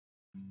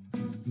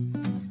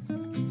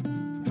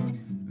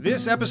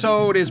This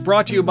episode is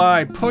brought to you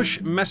by Push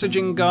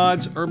Messaging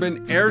Gods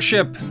Urban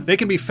Airship. They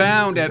can be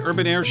found at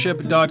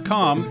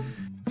urbanairship.com.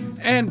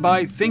 And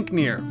by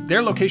ThinkNear.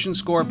 Their location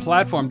score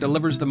platform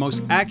delivers the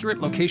most accurate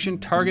location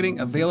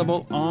targeting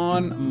available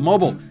on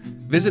mobile.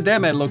 Visit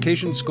them at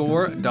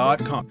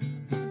locationscore.com.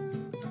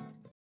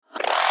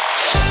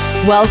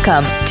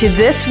 Welcome to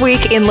This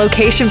Week in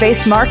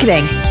Location-Based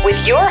Marketing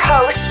with your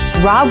hosts,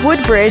 Rob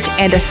Woodbridge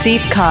and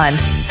Asif Khan.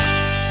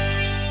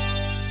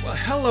 Well,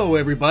 hello,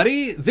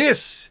 everybody.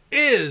 This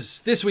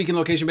is This Week in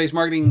Location-Based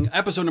Marketing,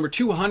 episode number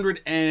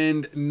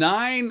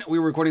 209. We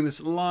were recording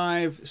this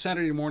live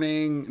Saturday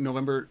morning,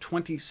 November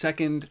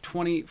 22nd,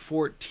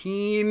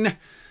 2014.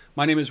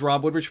 My name is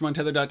Rob Woodbridge from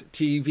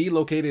Untether.tv,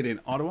 located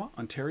in Ottawa,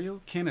 Ontario,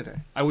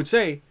 Canada. I would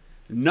say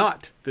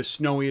not the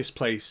snowiest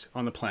place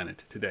on the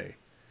planet today.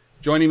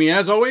 Joining me,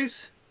 as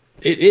always,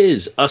 it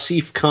is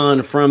Asif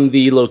Khan from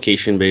the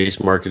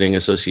Location-Based Marketing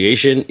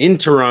Association in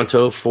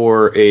Toronto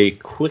for a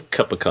quick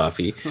cup of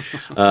coffee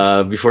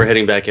before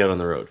heading back out on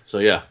the road. So,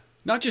 yeah.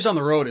 Not just on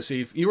the road,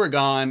 Asif. You were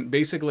gone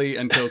basically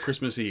until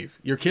Christmas Eve.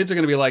 Your kids are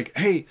going to be like,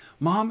 hey,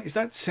 Mom, is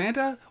that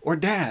Santa or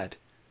Dad?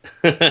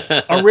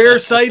 A rare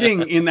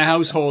sighting in the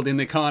household, in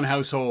the Khan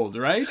household,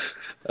 right?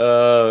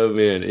 Oh,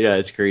 man. Yeah,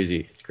 it's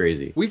crazy. It's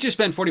crazy. We've just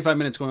spent 45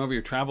 minutes going over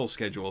your travel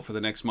schedule for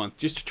the next month,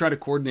 just to try to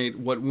coordinate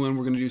when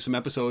we're going to do some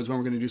episodes, when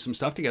we're going to do some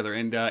stuff together.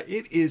 And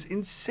it is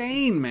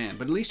insane, man.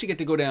 But at least you get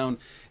to go down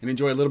and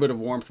enjoy a little bit of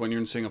warmth when you're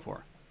in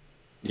Singapore.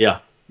 Yeah.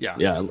 Yeah.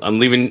 Yeah. I'm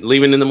leaving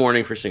in the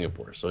morning for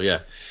Singapore. So,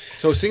 yeah.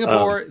 So,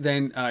 Singapore,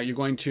 then you're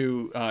going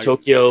to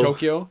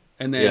Tokyo,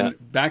 and then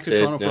back to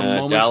Toronto for a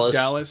moment,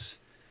 Dallas,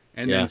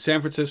 and then San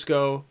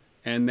Francisco.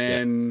 And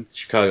then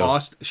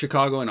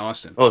Chicago and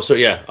Austin. Oh, so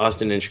yeah,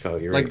 Austin and Chicago.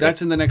 You're like right.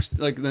 That's in the next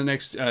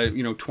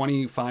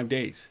 25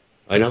 days.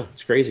 I know,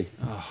 it's crazy.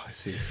 Oh, I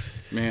see,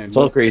 man. It's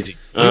all crazy.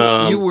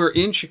 You were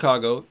in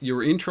Chicago. You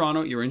were in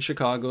Toronto. You were in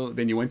Chicago.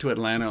 Then you went to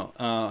Atlanta.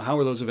 How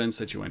were those events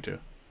that you went to?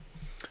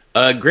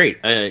 Great.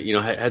 I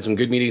had some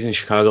good meetings in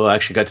Chicago. I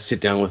actually got to sit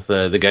down with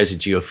the guys at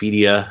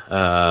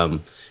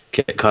Geophedia.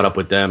 Caught up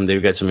with them.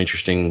 They've got some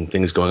interesting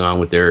things going on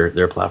with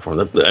their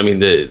platform. I mean,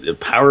 the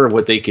power of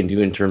what they can do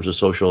in terms of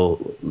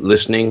social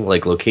listening,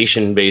 like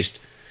location-based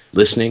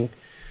listening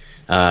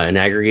and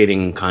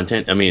aggregating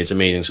content. I mean, it's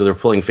amazing. So they're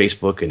pulling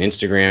Facebook and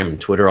Instagram and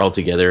Twitter all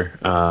together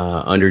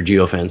under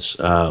Geofence,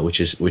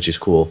 which is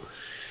cool.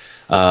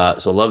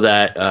 So love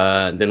that.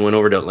 Then went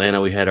over to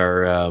Atlanta. We had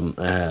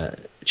our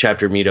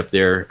chapter meetup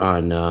there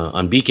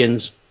on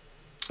Beacons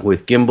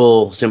with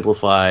Gimbal,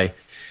 Simplify,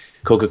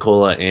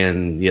 Coca-Cola,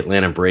 and the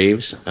Atlanta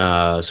Braves.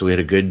 So we had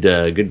a good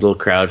little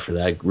crowd for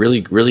that.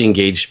 Really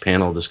engaged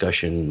panel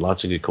discussion.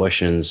 Lots of good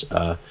questions.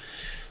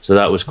 So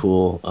that was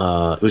cool.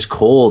 It was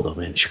cold though,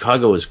 man.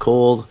 Chicago was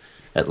cold.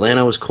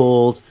 Atlanta was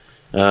cold.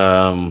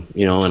 And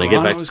I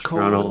get back to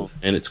Toronto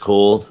and it's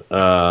cold.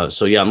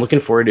 So yeah, I'm looking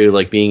forward to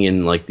like being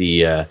in like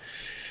the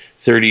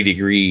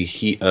 30-degree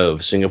heat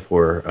of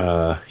Singapore.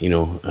 For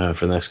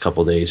the next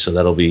couple of days. So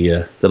that'll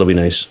be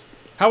nice.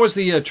 How was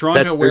the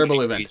Toronto wearable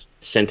event?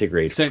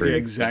 Centigrade for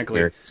exactly.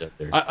 Americans out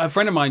there. A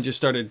friend of mine just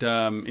started,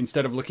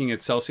 instead of looking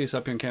at Celsius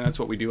up here in Canada, that's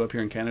what we do up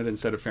here in Canada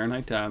instead of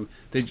Fahrenheit.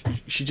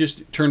 She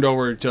just turned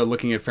over to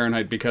looking at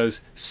Fahrenheit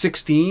because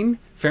 16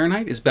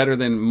 Fahrenheit is better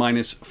than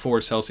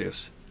 -4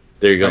 Celsius.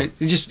 There you go. Right?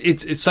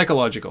 It's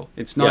psychological.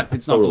 It's not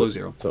totally, below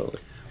zero. Totally.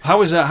 How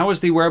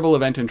was the wearable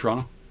event in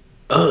Toronto?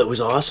 Oh, it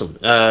was awesome.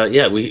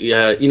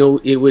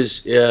 It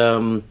was.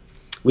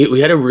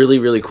 We had a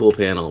really cool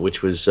panel,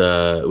 which was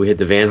we had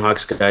the Van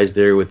Hawks guys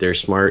there with their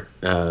smart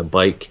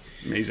bike.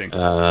 Amazing.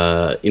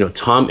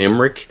 Tom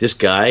Emmerich, this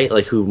guy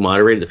like who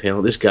moderated the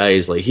panel. This guy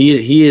is like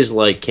he is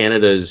like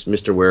Canada's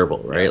Mr.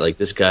 Wearable, right? Like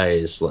this guy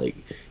is like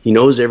he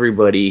knows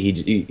everybody.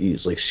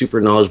 He's like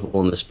super knowledgeable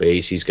in the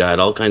space. He's got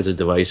all kinds of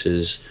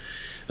devices,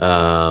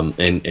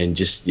 and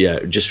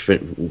just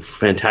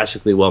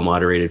fantastically well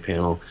moderated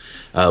panel.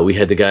 We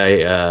had the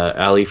guy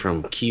Ali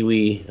from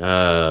Kiwi,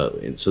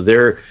 and so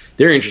they're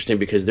interesting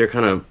because they're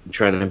kind of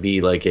trying to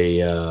be like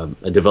a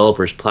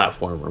developer's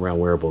platform around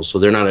wearables. So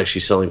they're not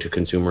actually selling to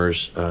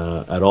consumers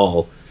at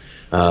all.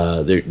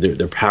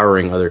 They're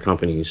powering other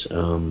companies,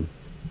 to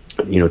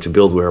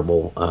build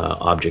wearable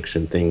objects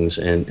and things,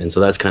 and so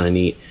that's kind of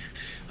neat.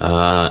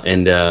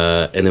 And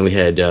then we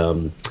had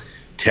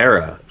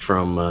Tara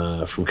from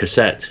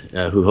Cassette,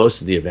 who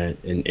hosted the event,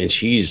 and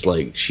she's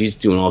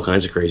doing all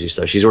kinds of crazy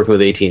stuff. She's working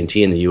with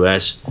AT&T in the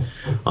U.S.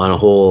 on a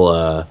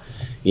whole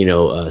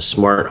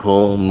smart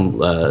home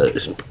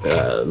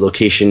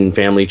location,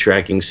 family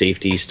tracking,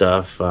 safety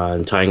stuff,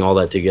 and tying all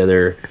that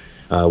together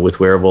with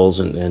wearables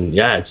and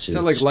it's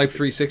like Life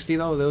 360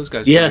 though. Those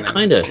guys. Yeah,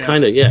 kind of.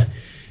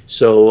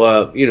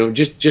 So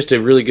just a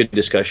really good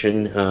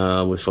discussion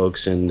with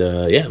folks, and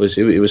it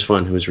was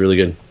fun. It was really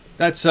good.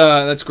 That's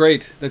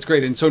great. That's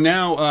great. And so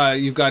now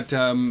you've got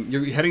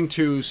you're heading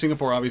to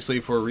Singapore, obviously,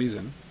 for a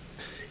reason.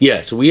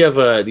 Yeah, so we have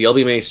the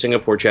LBMA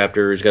Singapore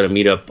chapter has got a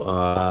meetup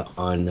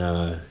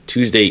on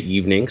Tuesday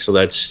evening. So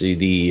that's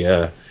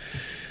the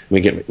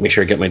let me make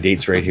sure I get my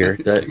dates right here.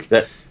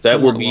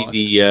 That will be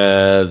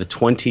the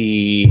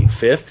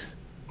 25th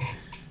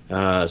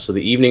So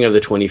the evening of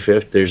the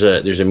 25th, there's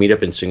a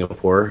meetup in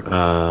Singapore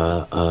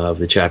of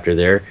the chapter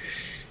there,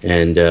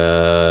 and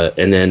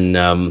then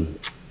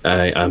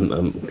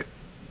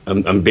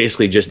I'm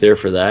basically just there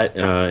for that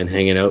and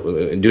hanging out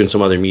and doing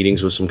some other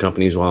meetings with some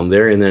companies while I'm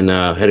there, and then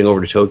heading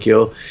over to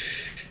Tokyo.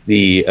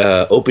 The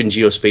Open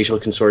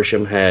Geospatial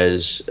Consortium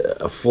has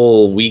a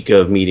full week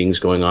of meetings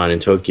going on in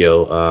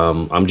Tokyo.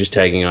 I'm just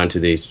tagging on to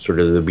the sort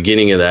of the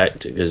beginning of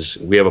that because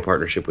we have a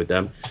partnership with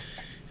them,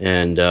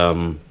 and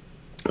I'm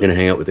gonna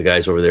hang out with the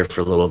guys over there for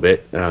a little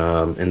bit,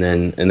 and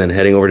then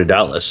heading over to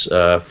Dallas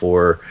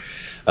for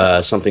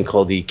something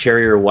called the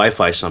Carrier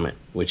Wi-Fi Summit,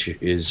 which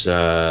is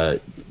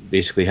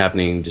basically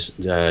happening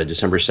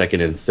December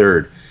 2nd and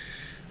 3rd.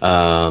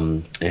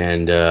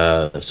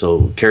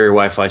 So Carrier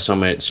Wi-Fi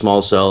Summit,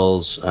 small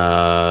cells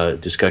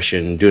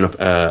discussion, doing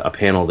a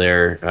panel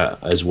there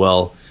as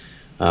well,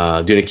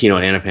 doing a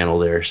keynote and a panel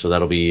there. So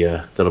that'll be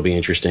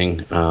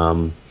interesting.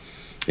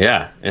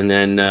 Yeah, and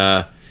then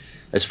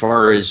as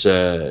far as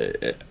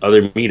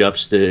other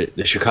meetups,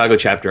 the Chicago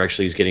chapter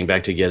actually is getting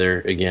back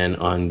together again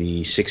on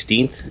the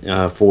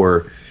 16th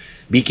for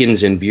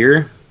Beacons and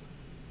Beer.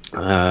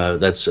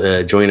 That's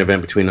a joint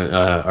event between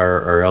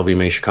our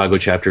LBMA Chicago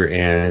chapter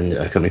and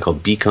a company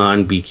called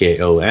Beacon,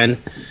 BKON.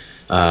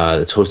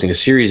 That's hosting a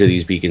series of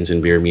these Beacons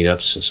and Beer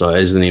meetups. So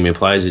as the name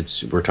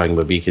implies, we're talking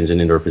about beacons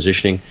and indoor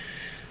positioning.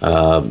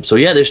 So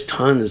yeah, there's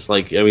tons.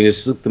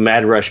 It's the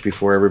mad rush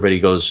before everybody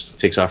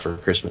takes off for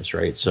Christmas,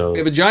 right? So we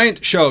have a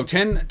giant show,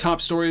 10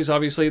 top stories,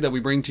 obviously, that we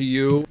bring to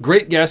you.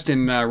 Great guest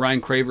in Ryan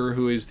Craver,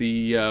 who is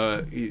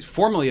he's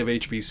formerly of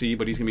HBC,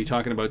 but he's going to be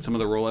talking about some of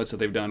the rollouts that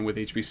they've done with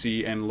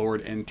HBC and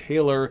Lord and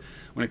Taylor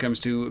when it comes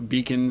to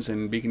beacons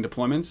and beacon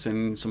deployments,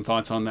 and some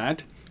thoughts on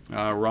that.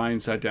 Ryan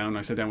sat down.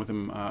 I sat down with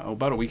him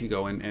about a week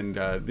ago, and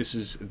this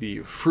is the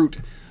fruit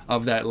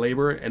of that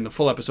labor, and the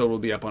full episode will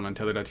be up on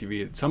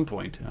Untether.tv at some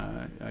point.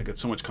 I got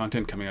so much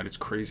content coming out, it's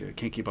crazy. I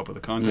can't keep up with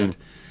the content.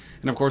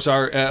 And of course,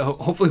 our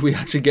hopefully we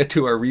actually get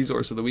to our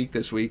resource of the week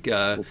this week.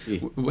 We'll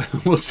see.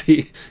 We'll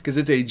see, because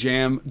it's a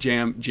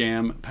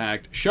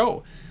jam-packed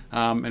show.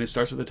 And it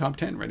starts with the top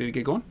 10. Ready to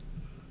get going?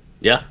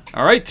 Yeah.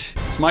 All right.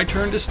 It's my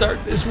turn to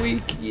start this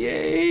week.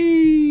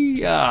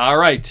 Yay! All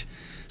right.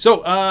 So,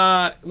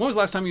 when was the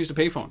last time you used a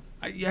payphone?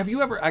 Have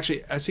you ever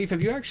actually, Asif,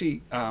 have you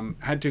actually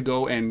had to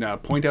go and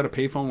point out a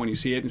payphone when you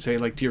see it and say,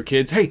 like, to your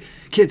kids, "Hey,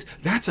 kids,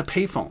 that's a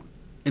payphone,"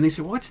 and they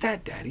say, "What's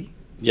that, Daddy?"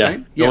 Yeah.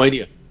 Right? No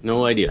idea.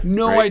 No idea.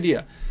 No right?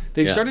 idea.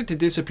 They started to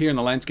disappear in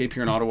the landscape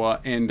here in Ottawa,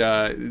 and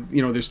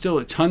there's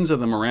still tons of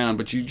them around,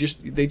 but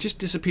they just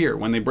disappear.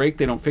 When they break,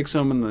 they don't fix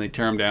them, and then they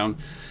tear them down.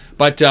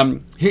 But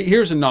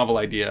here's a novel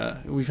idea.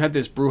 We've had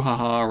this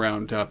brouhaha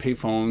around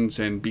payphones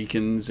and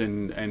beacons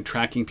and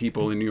tracking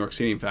people in New York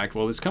City. In fact,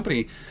 well, this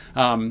company,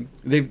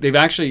 they've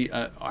actually,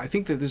 I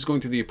think that this is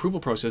going through the approval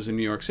process in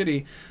New York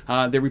City.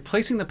 They're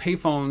replacing the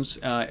payphones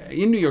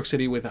in New York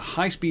City with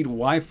high-speed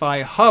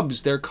Wi-Fi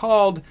hubs.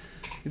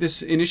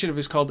 This initiative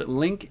is called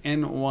Link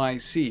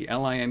NYC,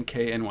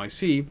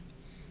 LINK-NYC.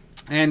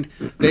 And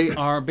they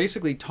are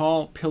basically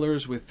tall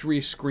pillars with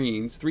three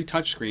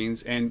touch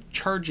screens, and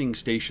charging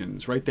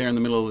stations right there in the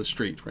middle of the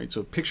street, right?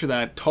 So picture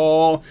that,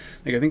 tall,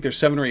 I think they're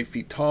 7 or 8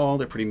 feet tall.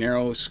 They're pretty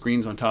narrow,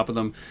 screens on top of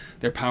them.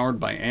 They're powered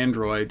by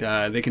Android.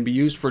 They can be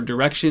used for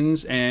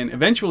directions, and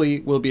eventually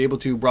we'll be able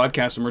to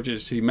broadcast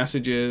emergency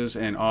messages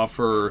and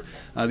offer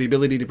the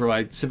ability to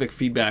provide civic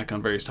feedback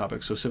on various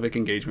topics. So civic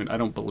engagement, I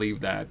don't believe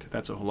that.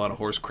 That's a whole lot of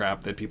horse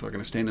crap that people are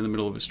going to stand in the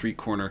middle of a street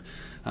corner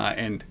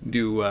and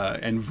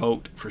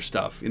vote for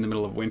stuff in the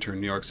middle of winter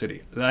in New York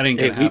City. That ain't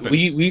gonna happen.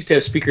 We used to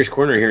have Speaker's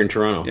Corner here in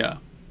Toronto. Yeah,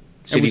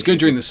 it was good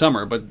during the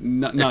summer, but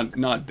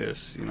not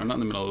this. Not in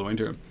the middle of the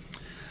winter.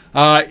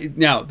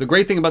 Now, the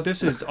great thing about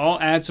this is all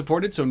ad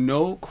supported, so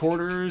no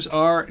quarters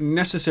are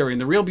necessary.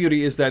 And the real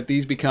beauty is that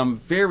these become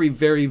very,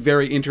 very,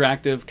 very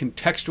interactive,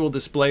 contextual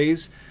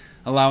displays,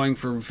 allowing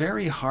for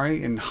very high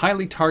and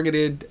highly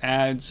targeted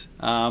ads.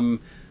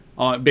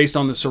 Based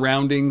on the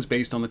surroundings,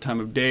 based on the time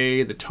of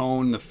day, the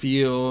tone, the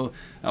feel,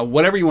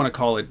 whatever you want to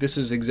call it. This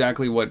is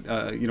exactly what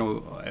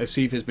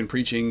Asif has been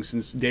preaching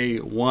since day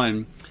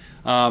one.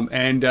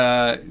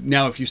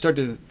 Now if you start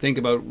to think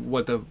about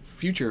what the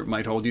future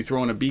might hold, you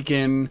throw in a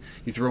beacon,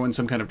 you throw in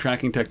some kind of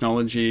tracking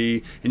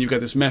technology, and you've got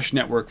this mesh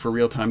network for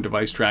real-time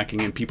device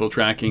tracking and people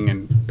tracking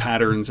and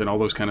patterns and all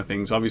those kind of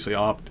things. Obviously,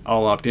 all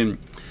opt in.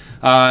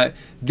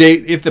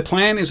 If the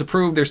plan is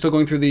approved, they're still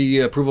going through the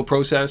approval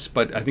process,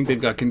 but I think they've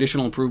got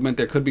conditional improvement.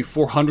 There could be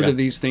 400 of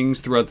these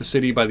things throughout the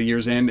city by the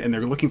year's end, and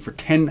they're looking for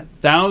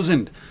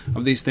 10,000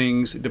 of these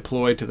things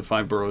deployed to the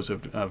 5 boroughs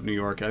of New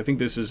York. I think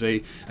this is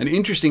an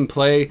interesting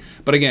play,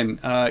 but again,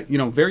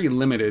 very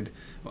limited.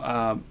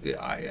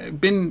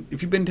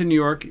 If you've been to New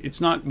York, it's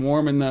not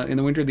warm in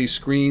the winter. These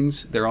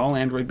screens, they're all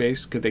Android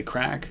based. Could they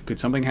crack? Could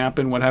something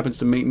happen? What happens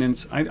to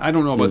maintenance? I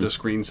don't know about the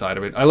screen side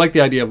of it. I like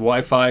the idea of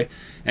Wi-Fi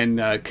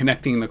and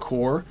connecting the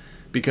core,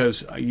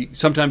 because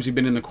sometimes you've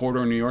been in the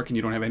corridor in New York and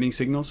you don't have any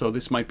signal. So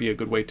this might be a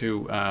good way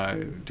to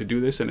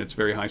do this, and it's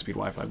very high-speed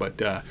Wi-Fi.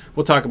 But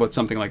we'll talk about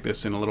something like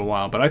this in a little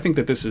while. But I think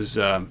that this is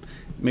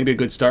maybe a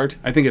good start.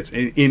 I think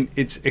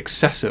it's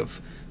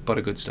excessive, about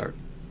a good start.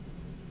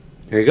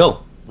 There you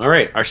go. All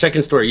right, our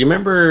second story. You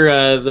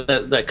remember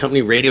that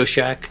company Radio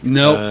Shack?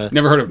 No,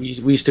 never heard of it.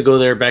 We used to go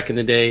there back in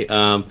the day.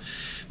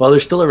 Well, they're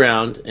still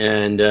around,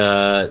 and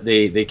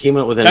they came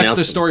out with an announcement.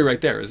 That's the story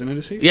right there, isn't it,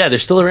 Asif? Yeah, they're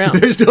still around.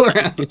 They're still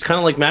around. It's kind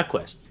of like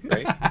MapQuest,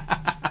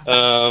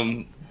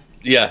 right?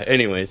 Yeah,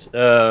 anyways.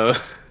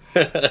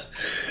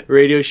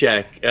 Radio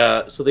Shack.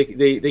 So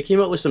they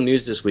came out with some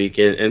news this week,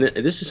 and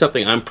this is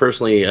something I'm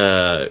personally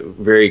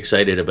very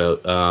excited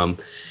about.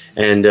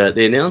 And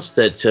they announced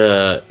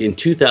that in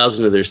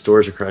 2,000 of their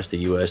stores across the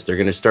U.S., they're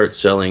going to start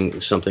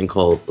selling something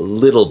called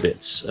Little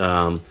Bits.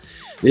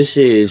 This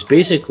is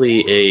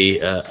basically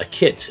a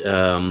kit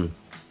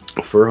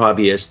for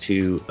hobbyists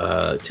to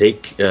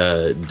take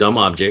dumb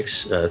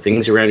objects,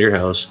 things around your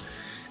house,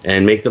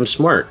 and make them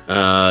smart.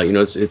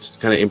 It's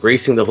kind of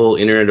embracing the whole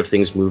Internet of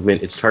Things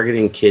movement. It's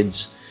targeting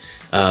kids.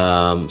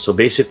 So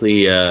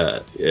basically,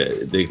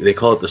 they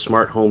call it the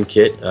Smart Home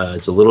Kit.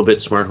 It's a Little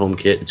Bit Smart Home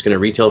Kit. It's going to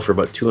retail for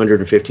about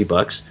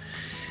 $250,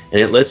 and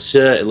it lets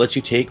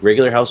you take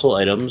regular household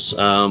items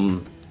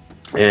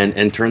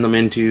and turn them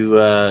into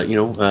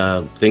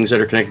things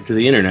that are connected to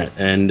the internet.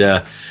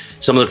 And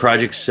some of the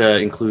projects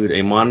include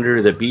a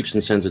monitor that beeps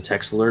and sends a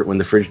text alert when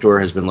the fridge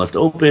door has been left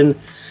open,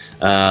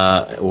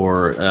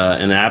 or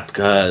an app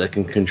that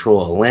can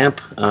control a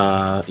lamp,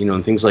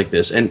 and things like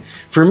this. And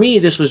for me,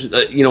 this was,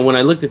 when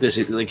I looked at this,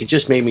 it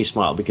just made me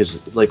smile, because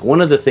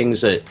one of the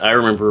things that I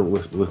remember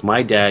with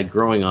my dad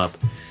growing up,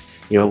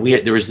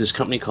 there was this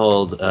company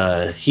called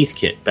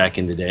Heathkit back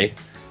in the day,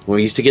 when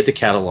we used to get the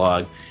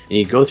catalog, and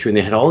you go through, and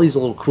they had all these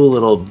cool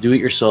little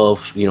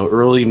do-it-yourself,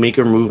 early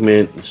maker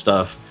movement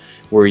stuff,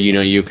 where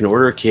you can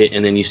order a kit,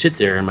 and then you sit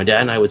there, and my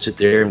dad and I would sit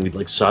there, and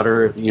we'd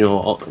solder,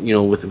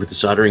 with the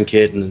soldering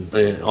kit and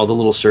all the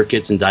little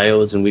circuits and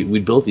diodes, and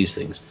we'd build these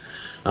things.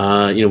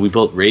 We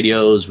built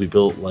radios, we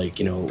built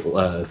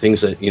things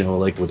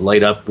that would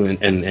light up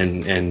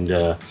and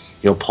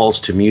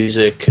pulse to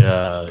music,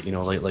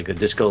 like the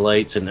disco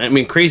lights, and I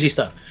mean crazy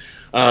stuff.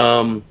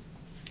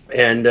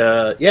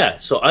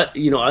 So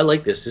I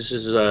like this. This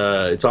is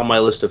it's on my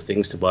list of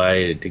things to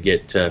buy to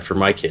get for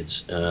my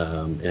kids.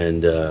 I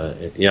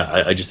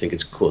just think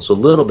it's cool. So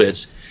Little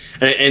Bits,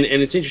 and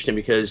it's interesting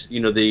because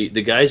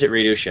the guys at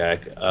Radio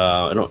Shack.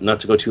 Not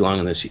to go too long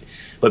on this,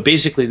 but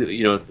basically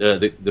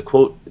the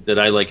quote that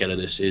I like out of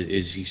this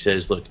is he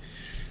says, look,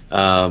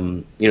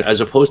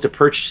 as opposed to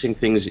purchasing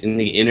things in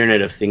the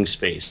Internet of Things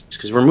space,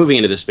 because we're moving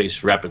into this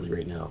space rapidly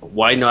right now.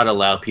 Why not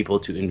allow people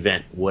to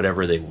invent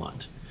whatever they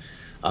want?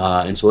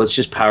 And so let's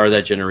just power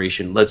that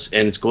generation.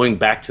 And it's going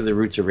back to the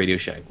roots of Radio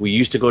Shack. We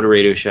used to go to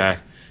Radio Shack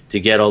to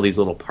get all these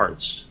little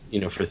parts,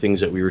 for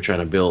things that we were trying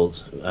to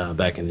build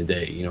back in the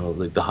day.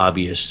 Like the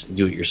hobbyists,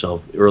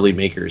 do-it-yourself, early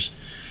makers,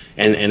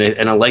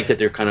 and I like that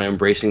they're kind of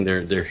embracing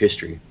their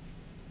history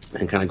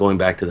and kind of going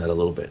back to that a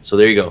little bit. So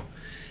there you go,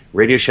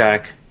 Radio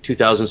Shack,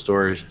 2,000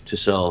 stores to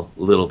sell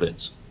Little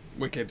Bits.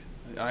 Wicked.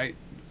 I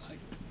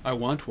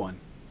want one.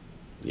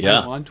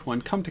 Yeah. I want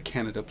one. Come to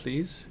Canada,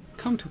 please.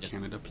 Come to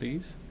Canada,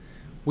 please.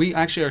 We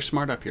actually are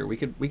smart up here. We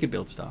could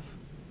build stuff.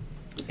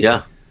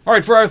 Yeah. All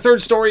right, for our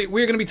third story,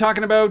 we're going to be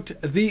talking about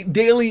the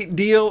Daily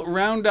Deal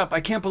Roundup.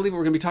 I can't believe it.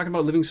 We're going to be talking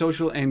about Living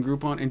Social and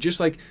Groupon. And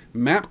just like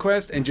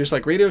MapQuest and just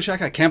like Radio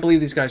Shack, I can't believe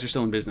these guys are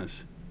still in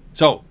business.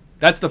 So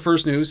that's the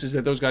first news, is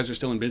that those guys are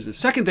still in business.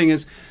 Second thing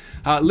is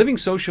Living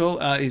Social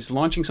is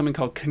launching something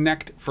called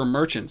Connect for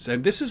Merchants.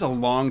 And this is a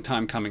long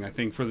time coming, I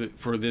think,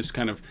 for this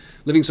kind of...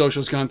 Living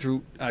Social has gone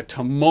through a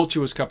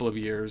tumultuous couple of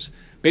years,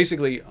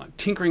 basically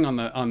tinkering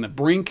on the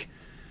brink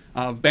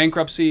of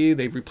bankruptcy.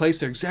 They've replaced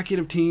their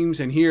executive teams,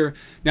 and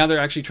now they're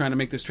actually trying to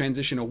make this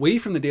transition away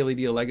from the Daily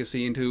Deal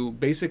legacy into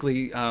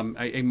basically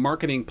a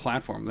marketing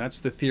platform. That's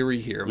the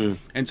theory here.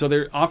 And so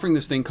they're offering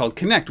this thing called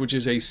Connect, which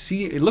is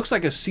it looks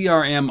like a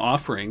CRM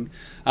offering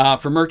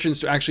for merchants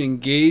to actually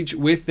engage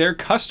with their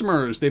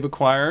customers they've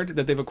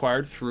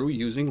acquired through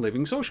using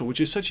Living Social, which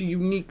is such a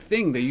unique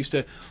thing. They used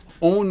to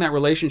own that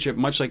relationship,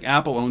 much like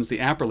Apple owns the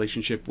app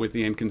relationship with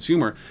the end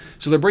consumer.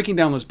 So they're breaking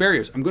down those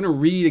barriers. I'm going to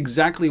read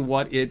exactly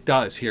what it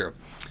does here.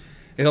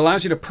 It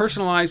allows you to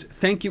personalize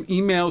thank you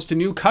emails to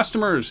new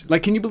customers.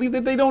 Can you believe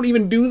that they don't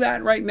even do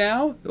that right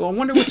now? I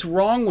wonder what's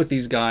wrong with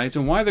these guys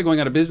and why they're going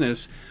out of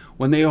business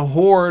when they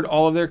hoard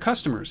all of their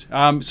customers.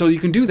 So you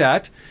can do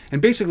that,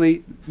 and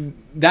basically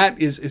that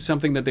is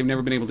something that they've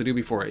never been able to do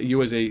before,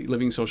 you as a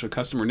Living Social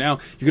customer. Now,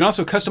 you can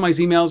also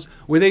customize emails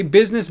with a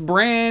business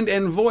brand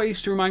and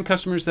voice to remind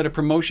customers that a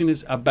promotion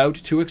is about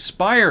to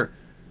expire.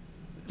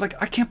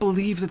 I can't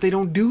believe that they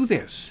don't do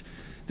this.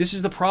 This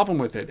is the problem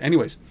with it.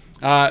 Anyways,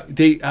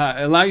 they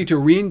allow you to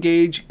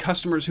re-engage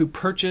customers who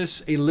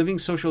purchase a Living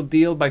Social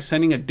deal by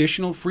sending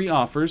additional free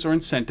offers or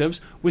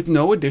incentives with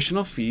no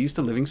additional fees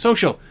to Living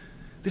Social.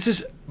 This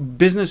is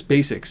business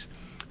basics.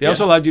 They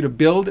also allowed you to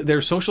build their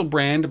social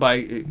brand by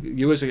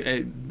you as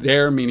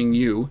their meaning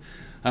you.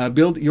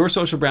 Build your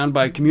social brand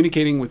by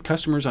communicating with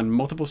customers on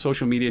multiple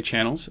social media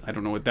channels. I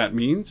don't know what that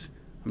means.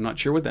 I'm not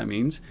sure what that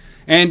means.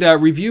 And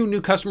review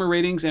new customer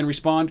ratings and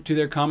respond to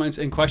their comments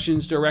and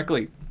questions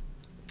directly.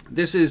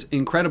 This is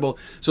incredible.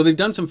 So they've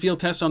done some field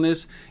tests on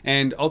this,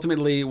 and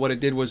ultimately what it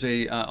did was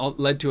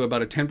led to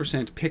about a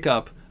 10%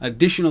 pickup,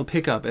 additional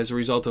pickup, as a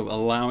result of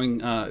allowing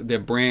their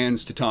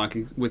brands to talk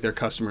with their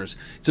customers.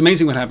 It's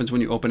amazing what happens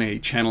when you open a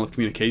channel of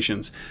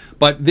communications.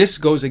 But this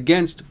goes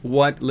against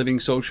what Living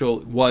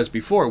Social was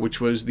before, which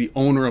was the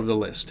owner of the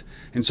list.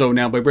 And so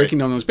now by breaking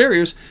down those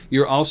barriers,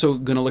 you're also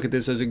going to look at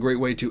this as a great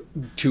way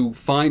to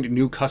find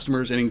new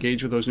customers and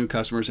engage with those new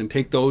customers and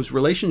take those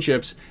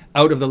relationships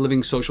out of the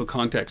Living Social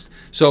context.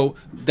 So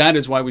that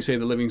is why we say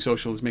that Living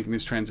Social is making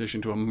this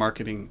transition to a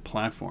marketing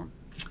platform.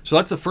 So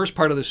that's the first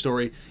part of the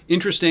story.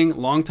 Interesting,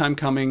 long time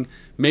coming.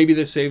 Maybe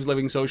this saves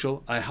Living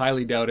Social. I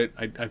highly doubt it.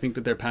 I think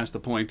that they're past the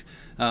point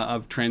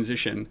of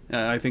transition.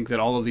 I think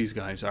that all of these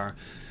guys are.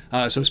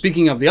 So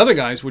speaking of the other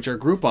guys, which are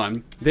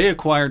Groupon, they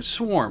acquired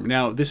Swarm.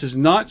 Now, this is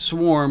not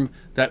Swarm,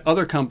 that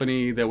other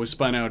company that was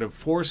spun out of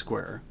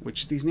Foursquare,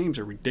 which these names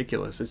are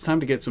ridiculous. It's time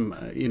to get some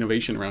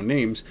innovation around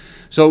names.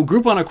 So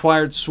Groupon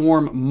acquired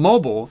Swarm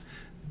Mobile.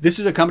 This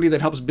is a company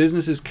that helps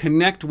businesses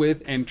connect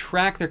with and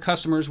track their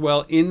customers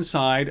well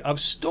inside of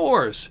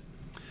stores.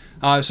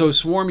 So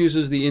Swarm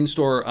uses the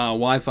in-store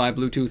Wi-Fi,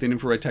 Bluetooth, and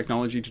infrared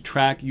technology to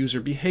track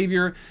user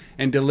behavior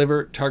and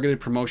deliver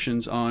targeted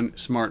promotions on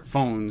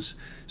smartphones.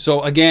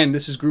 So again,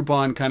 this is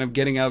Groupon kind of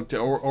getting out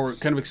or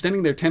kind of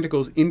extending their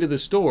tentacles into the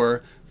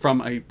store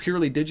from a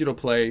purely digital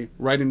play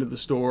right into the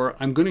store.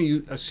 I'm going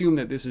to assume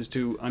that this is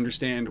to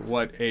understand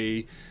what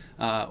a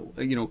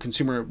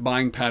consumer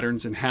buying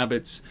patterns and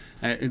habits,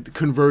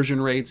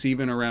 conversion rates,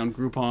 even around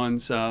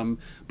Groupon's.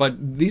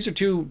 But these are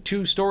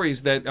two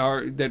stories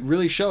that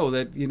really show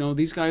that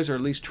these guys are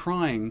at least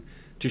trying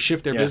to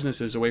shift their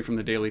businesses away from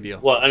the daily deal.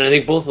 Well, and I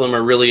think both of them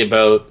are really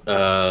about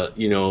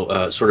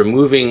sort of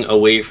moving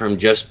away from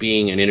just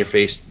being an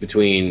interface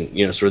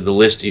between sort of the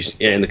list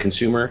and the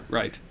consumer.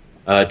 Right.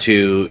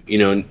 To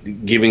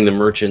giving the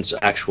merchants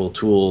actual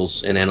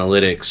tools and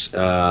analytics,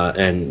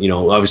 and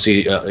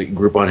obviously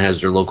Groupon has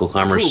their local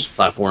commerce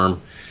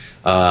platform.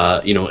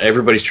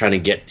 Everybody's trying to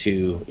get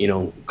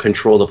to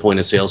control the point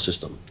of sale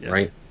system,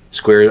 right?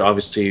 Square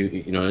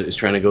obviously is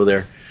trying to go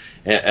there,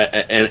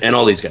 and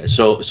all these guys.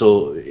 So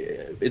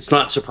it's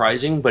not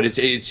surprising, but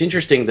it's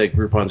interesting that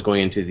Groupon's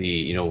going into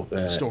the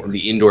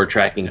the indoor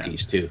tracking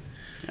piece too.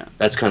 Yeah.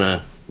 That's kind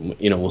of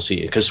we'll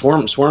see, because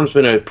Swarm's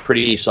been a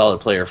pretty solid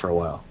player for a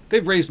while.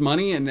 They've raised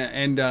money and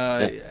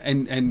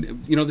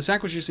this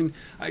acquisition,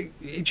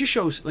 it just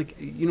shows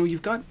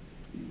you've got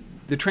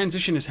the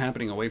transition is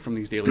happening away from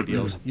these daily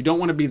deals. You don't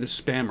want to be the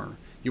spammer.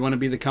 You want to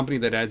be the company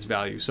that adds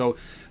value. So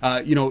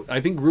I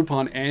think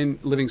Groupon and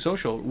Living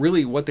Social,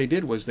 really what they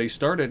did was they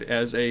started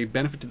as a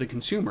benefit to the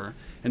consumer,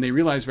 and they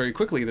realized very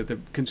quickly that the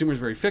consumer is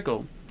very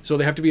fickle. So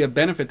they have to be a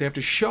benefit. They have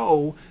to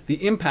show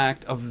the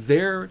impact of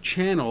their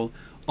channel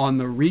on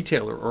the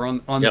retailer or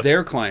on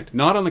their client,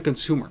 not on the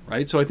consumer,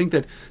 right? So I think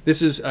that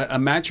this is a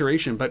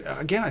maturation, but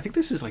again, I think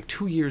this is like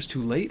 2 years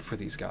too late for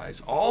these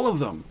guys, all of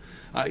them.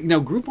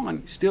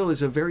 Groupon still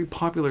is a very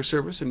popular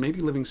service, and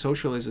maybe Living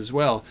Social is as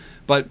well,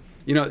 but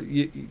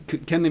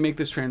can they make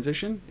this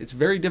transition? It's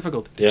very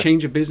difficult to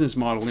change a business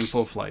model in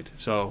full flight.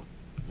 So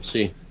we'll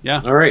see.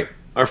 Yeah. All right.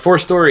 Our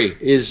fourth story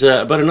is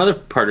about another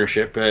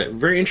partnership, a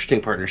very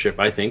interesting partnership,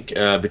 I think,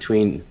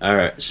 between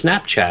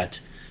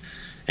Snapchat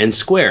and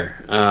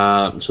Square.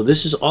 So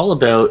this is all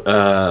about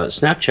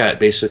Snapchat.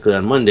 Basically,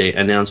 on Monday,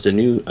 announced a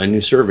new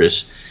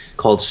service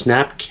called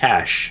Snap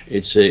Cash.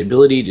 It's the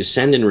ability to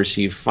send and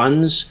receive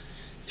funds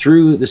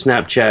through the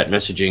Snapchat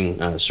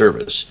messaging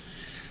service,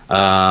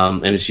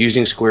 and it's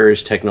using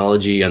Square's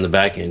technology on the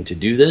back end to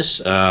do this.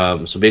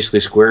 So basically,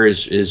 Square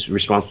is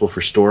responsible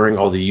for storing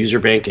all the user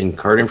bank and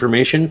card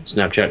information.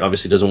 Snapchat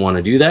obviously doesn't want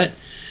to do that.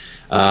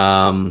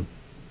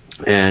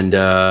 And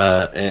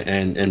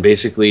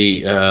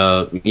basically,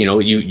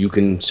 you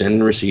can send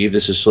and receive.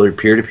 This is sort of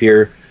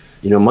peer-to-peer,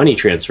 money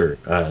transfer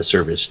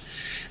service,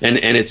 and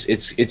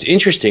it's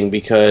interesting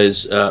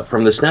because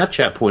from the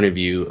Snapchat point of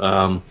view,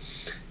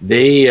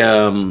 they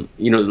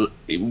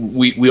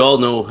we all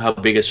know how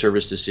big a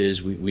service this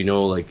is. We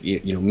know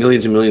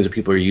millions and millions of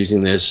people are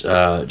using this.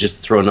 Just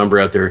to throw a number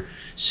out there,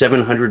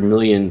 700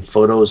 million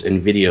photos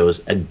and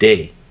videos a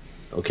day,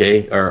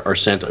 are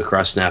sent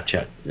across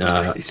Snapchat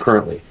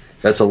currently.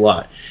 That's a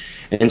lot.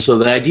 And so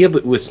the idea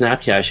with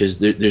Snapcash is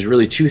there's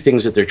really two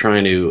things that they're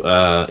trying to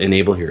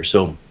enable here.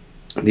 So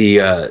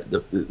the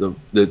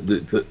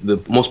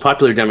most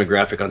popular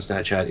demographic on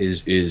Snapchat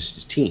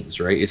is teens,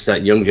 right? It's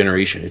that young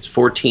generation. It's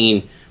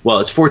 14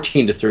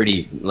 to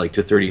 30, like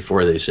to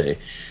 34, they say.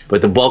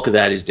 But the bulk of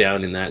that is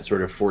down in that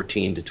sort of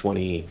 14 to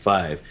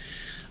 25.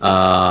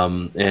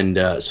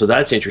 So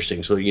that's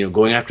interesting. So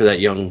going after that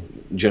young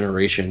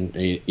generation,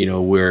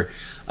 where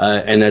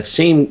and that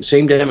same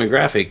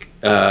demographic,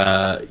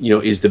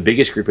 is the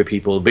biggest group of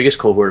people, the biggest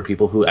cohort of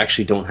people who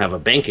actually don't have a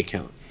bank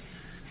account.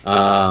 So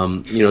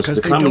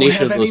the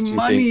combination of those two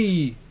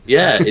things.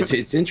 Yeah,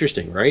 it's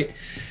interesting, right?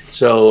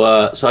 So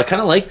I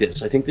kind of like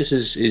this. I think this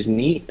is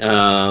neat.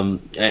 And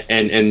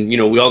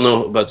we all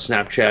know about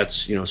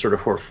Snapchat's sort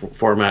of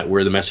format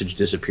where the message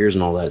disappears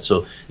and all that.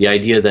 So the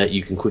idea that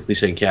you can quickly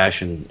send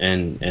cash and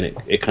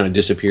it kind of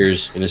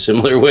disappears in a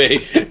similar way.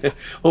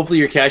 Hopefully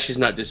your cash is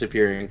not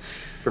disappearing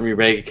from your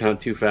bank account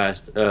too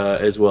fast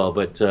as well.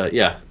 But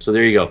yeah, so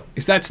there you go.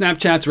 Is that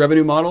Snapchat's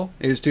revenue model?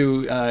 Is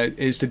to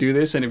do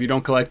this, and if you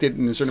don't collect it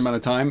in a certain amount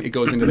of time, it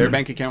goes into their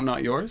bank account,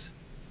 not yours?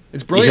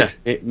 It's brilliant.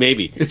 Yeah,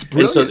 maybe it's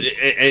brilliant.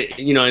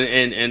 And so,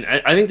 and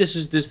I think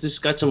this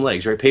got some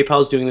legs, right?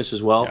 PayPal's doing this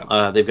as well.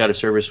 Yeah. They've got a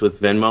service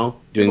with Venmo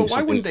doing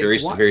something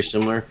very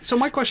similar. So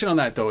my question on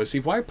that though is,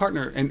 Steve, why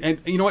partner? And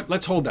you know what?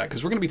 Let's hold that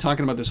because we're going to be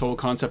talking about this whole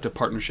concept of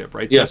partnership,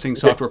 right? Yeah. Testing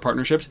software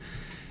partnerships.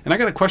 And I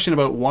got a question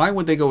about why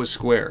would they go with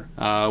Square,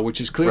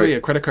 which is clearly a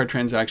credit card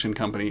transaction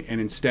company,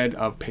 and instead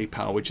of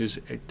PayPal, which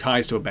it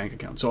ties to a bank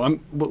account. So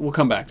we'll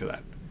come back to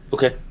that.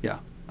 Okay. Yeah,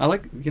 I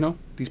like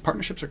these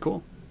partnerships are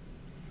cool.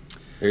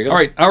 There you go. All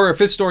right, our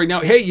fifth story now.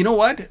 Hey, you know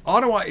what?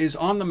 Ottawa is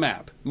on the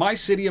map. My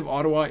city of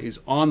Ottawa is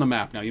on the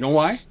map now. You know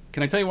why?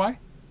 Can I tell you why?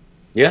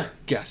 Yeah.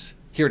 Guess.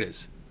 Here it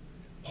is.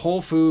 Whole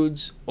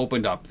Foods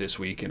opened up this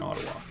week in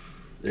Ottawa.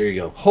 There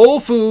you go. Whole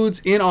Foods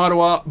in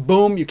Ottawa.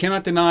 Boom. You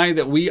cannot deny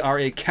that we are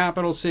a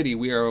capital city.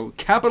 We are a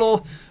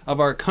capital of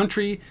our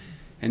country.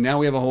 And now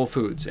we have a Whole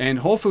Foods. And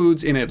Whole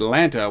Foods in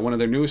Atlanta, one of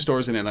their newest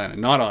stores in Atlanta,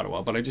 not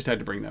Ottawa, but I just had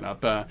to bring that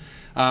up.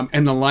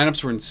 And the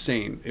lineups were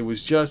insane. It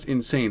was just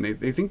insane.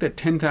 They think that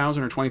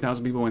 10,000 or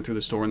 20,000 people went through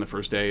the store in the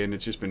first day, and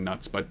it's just been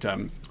nuts. But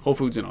Whole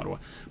Foods in Ottawa.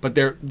 But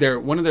they're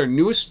one of their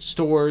newest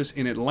stores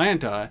in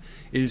Atlanta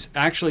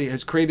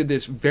has created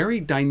this very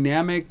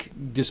dynamic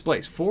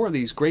displays. 4 of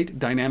these great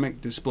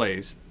dynamic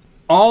displays,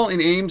 all in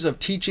aims of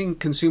teaching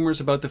consumers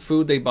about the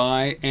food they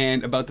buy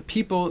and about the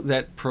people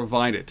that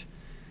provide it.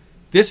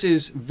 This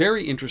is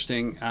very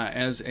interesting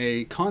as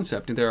a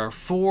concept. There are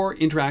 4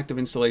 interactive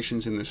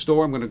installations in the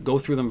store. I'm going to go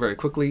through them very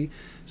quickly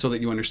so that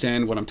you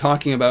understand what I'm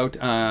talking about.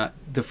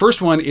 The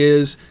first one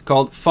is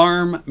called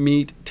Farm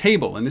Meat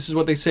Table, and this is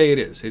what they say it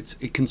is.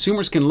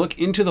 Consumers can look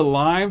into the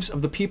lives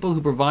of the people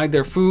who provide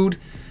their food,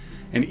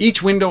 and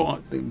each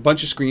window, a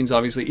bunch of screens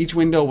obviously, each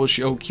window will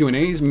show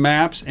Q&As,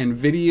 maps, and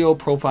video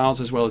profiles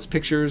as well as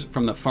pictures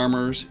from the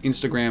farmers'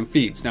 Instagram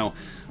feeds. Now,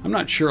 I'm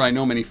not sure I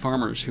know many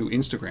farmers who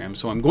Instagram,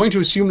 so I'm going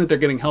to assume that they're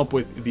getting help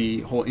with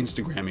the whole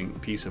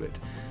Instagramming piece of it.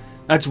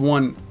 That's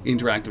one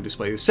interactive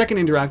display. The second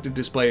interactive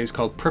display is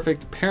called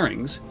Perfect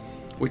Pairings,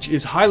 which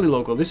is highly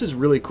local. This is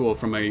really cool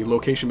from a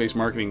location-based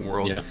marketing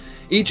world. Yeah.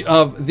 Each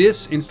of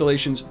this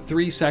installation's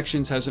 3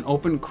 sections has an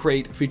open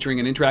crate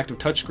featuring an interactive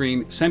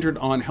touchscreen centered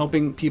on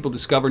helping people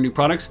discover new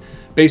products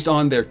based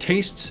on their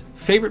tastes,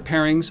 favorite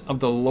pairings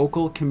of the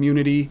local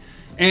community,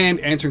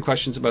 and answering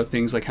questions about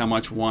things like how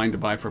much wine to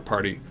buy for a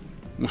party,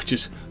 which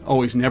is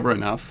always never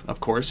enough, of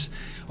course,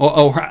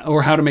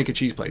 or how to make a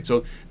cheese plate.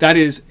 So that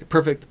is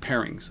Perfect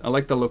Pairings. I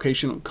like the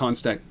location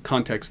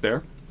context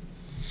there.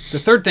 The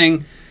third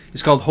thing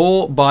is called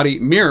Whole Body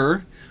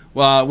Mirror,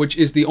 which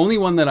is the only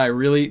one that I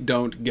really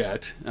don't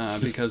get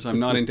because I'm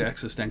not into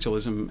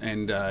existentialism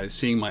and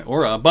seeing my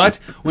aura. But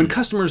when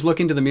customers look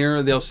into the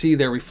mirror, they'll see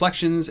their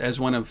reflections as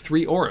one of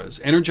 3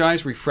 auras: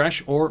 energize,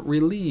 refresh, or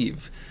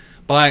relieve.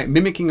 By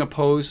mimicking a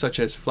pose such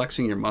as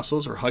flexing your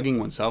muscles or hugging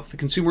oneself, the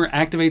consumer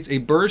activates a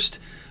burst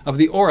of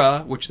the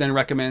aura, which then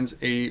recommends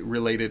a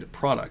related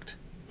product.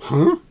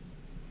 Huh?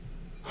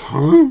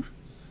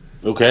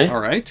 Okay.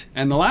 All right.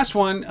 And the last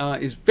one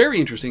is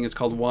very interesting. It's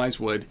called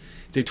Wisewood.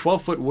 It's a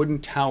 12-foot wooden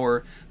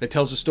tower that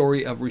tells a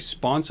story of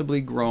responsibly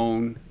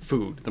grown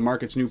food, the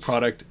market's new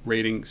product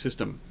rating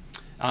system.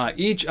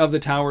 Each of the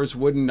tower's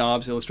wooden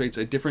knobs illustrates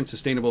a different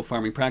sustainable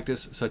farming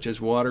practice, such as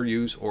water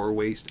use or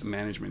waste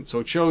management. So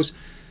it shows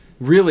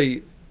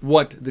really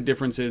what the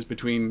difference is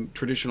between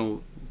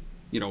traditional,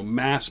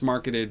 mass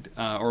marketed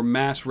or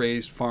mass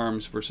raised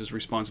farms versus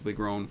responsibly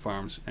grown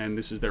farms. And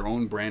this is their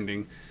own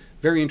branding.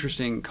 Very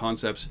interesting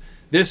concepts.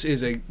 This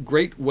is a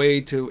great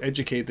way to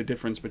educate the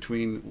difference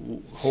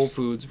between Whole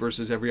Foods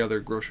versus every other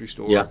grocery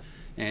store. Yeah.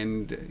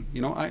 And,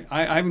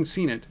 I haven't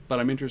seen it, but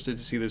I'm interested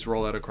to see this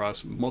roll out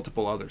across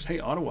multiple others. Hey,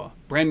 Ottawa,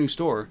 brand new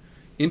store.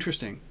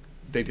 Interesting.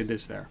 They did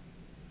this there.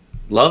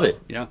 Love it.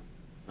 Yeah.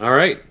 All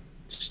right.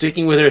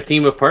 Sticking with our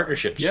theme of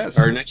partnerships, yes.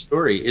 Our next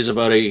story is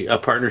about a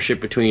partnership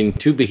between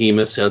 2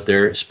 behemoths out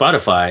there,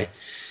 Spotify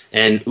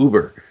and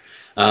Uber.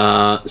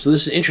 So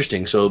this is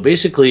interesting. So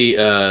basically,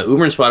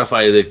 Uber and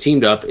Spotify, they've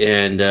teamed up,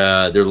 and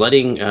they're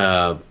letting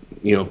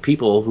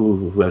people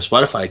who have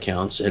Spotify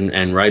accounts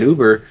and ride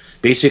Uber.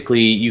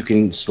 Basically, you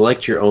can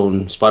select your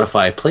own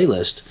Spotify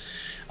playlist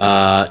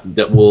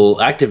that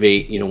will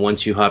activate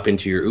once you hop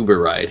into your Uber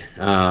ride.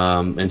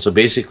 And so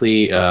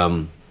basically,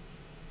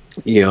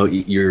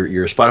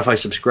 you're a Spotify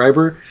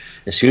subscriber.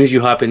 As soon as you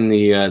hop in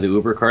the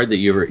Uber card that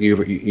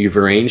you've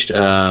arranged, your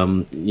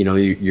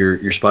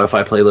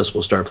Spotify playlist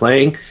will start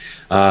playing.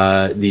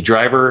 The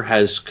driver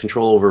has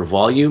control over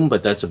volume,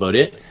 but that's about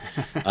it.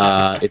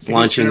 It's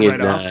launching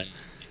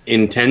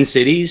in 10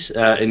 cities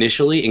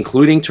initially,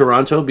 including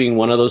Toronto being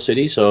one of those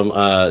cities.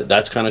 So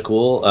that's kind of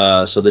cool.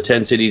 So the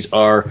 10 cities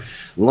are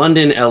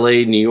London,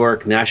 LA, New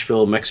York,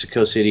 Nashville,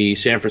 Mexico City,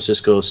 San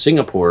Francisco,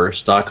 Singapore,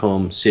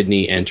 Stockholm,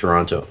 Sydney, and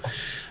Toronto.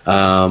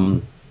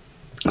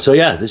 So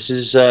yeah, this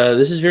is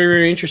very,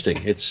 very interesting.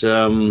 It's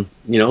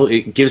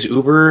it gives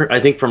Uber, I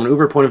think from an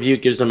Uber point of view,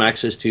 it gives them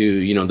access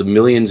to the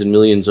millions and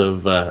millions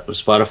of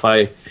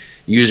Spotify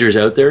users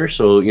out there.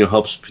 So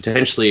helps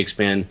potentially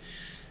expand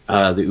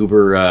the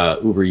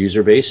Uber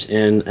user base,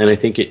 and I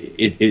think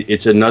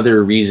it's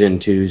another reason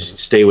to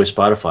stay with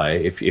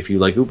Spotify if you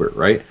like Uber,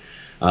 right?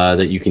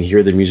 That you can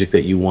hear the music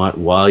that you want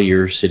while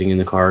you're sitting in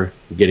the car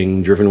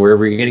getting driven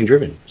wherever you're getting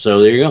driven.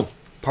 So there you go.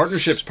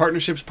 Partnerships.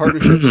 See, if we're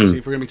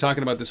going to be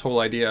talking about this whole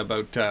idea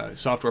about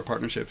software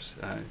partnerships,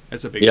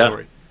 that's a big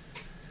story.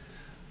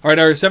 All right,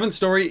 our seventh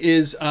story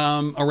is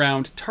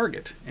around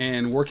Target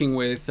and working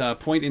with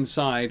Point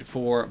Inside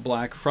for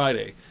Black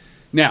Friday.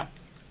 Now,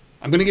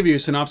 I'm going to give you a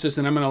synopsis,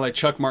 and I'm going to let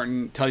Chuck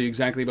Martin tell you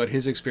exactly about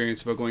his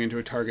experience about going into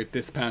a Target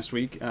this past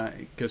week,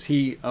 because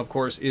he, of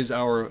course, is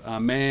our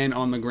man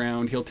on the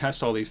ground. He'll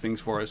test all these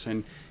things for us,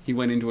 and he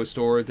went into a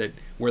store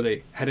where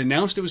they had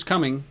announced it was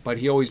coming, but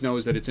he always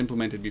knows that it's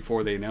implemented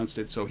before they announced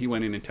it, so he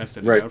went in and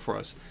tested it out for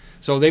us.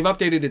 So they've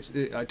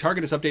updated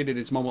Target has updated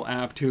its mobile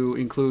app to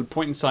include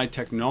Point Inside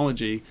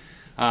technology.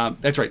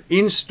 That's right,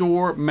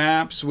 in-store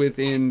maps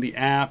within the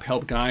app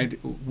help guide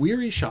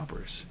weary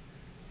shoppers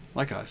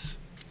like us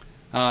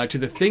to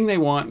the thing they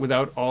want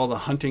without all the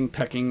hunting,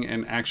 pecking,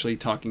 and actually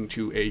talking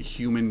to a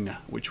human,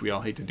 which we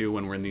all hate to do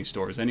when we're in these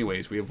stores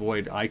anyways. We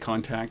avoid eye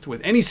contact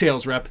with any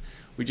sales rep.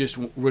 We just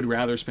would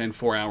rather spend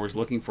 4 hours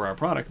looking for our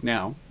product.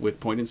 Now, with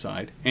Point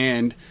Inside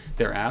and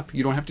their app,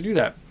 you don't have to do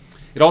that.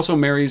 It also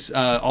marries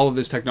all of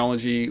this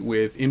technology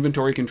with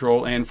inventory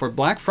control, and for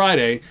Black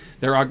Friday,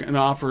 they're going to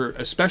offer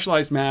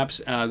specialized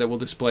maps that will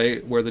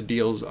display where the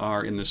deals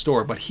are in the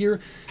store. But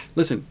here,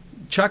 listen,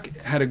 Chuck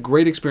had a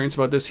great experience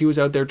about this. He was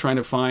out there trying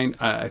to find,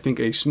 I think,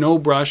 a snow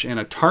brush and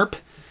a tarp,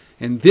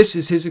 and this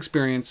is his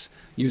experience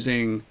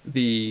using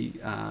the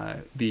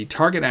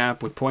Target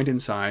app with Point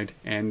Inside,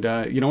 and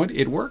you know what?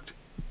 It worked.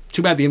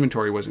 Too bad the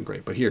inventory wasn't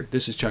great, but here,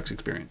 this is Chuck's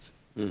experience.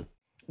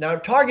 Now,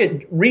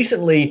 Target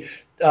recently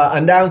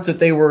announced that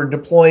they were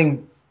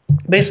deploying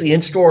basically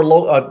in-store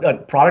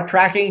product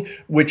tracking,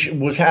 which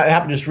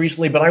happened just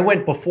recently, but I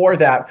went before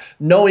that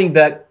knowing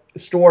that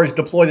stores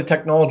deploy the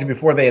technology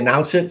before they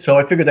announce it, so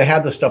I figured they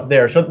had the stuff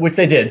there, which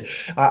they did.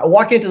 I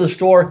walk into the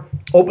store,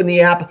 open the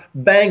app,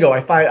 bango,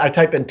 I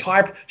type in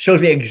TARP,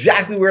 shows me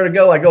exactly where to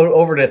go. I go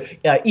over to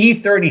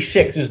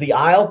E36 is the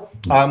aisle.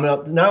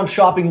 Now I'm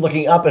shopping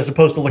looking up as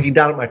opposed to looking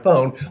down at my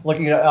phone,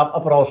 looking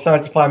up at all the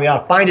signs to find the aisle.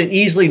 Find it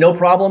easily, no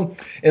problem,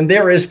 and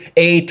there is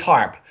a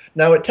TARP.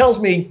 Now it tells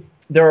me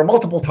there are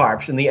multiple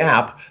tarps in the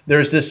app.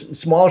 There's this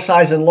smaller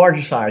size and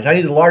larger size. I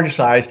need the larger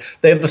size.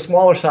 They have the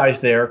smaller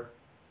size there.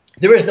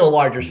 There is no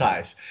larger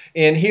size.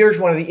 And here's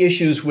one of the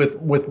issues with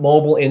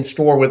mobile in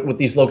store with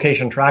these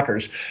location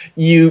trackers.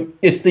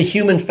 It's the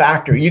human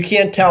factor. You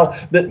can't tell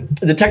that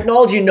the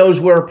technology knows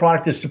where a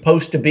product is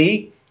supposed to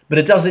be, but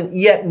it doesn't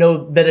yet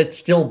know that it's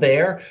still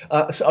there.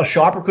 A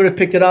shopper could have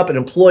picked it up, an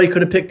employee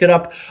could have picked it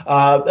up,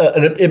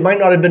 and it might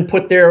not have been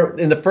put there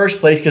in the first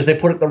place because they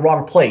put it in the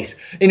wrong place.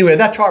 Anyway,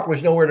 that tarp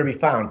was nowhere to be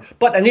found.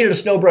 But I needed a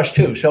snow brush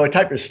too, so I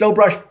typed in snow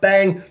brush,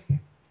 bang,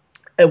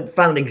 I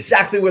found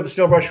exactly where the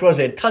snow brush was.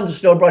 They had tons of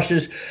snow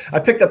brushes. I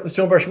picked up the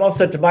snow brush, I'm all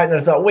set to buy it, and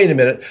I thought, wait a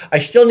minute, I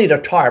still need a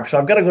tarp, so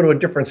I've got to go to a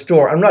different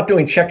store. I'm not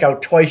doing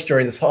checkout twice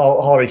during this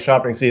holiday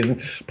shopping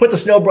season. Put the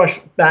snow brush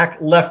back,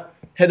 left,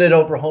 headed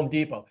over Home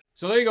Depot.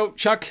 So there you go,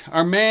 Chuck,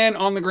 our man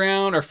on the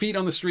ground, our feet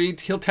on the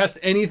street. He'll test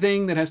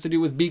anything that has to do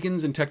with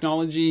beacons and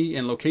technology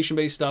and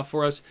location-based stuff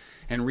for us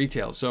and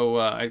retail.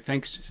 So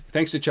thanks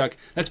to Chuck.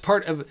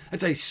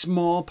 That's a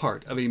small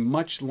part of a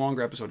much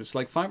longer episode. It's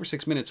like 5 or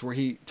 6 minutes where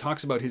he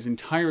talks about his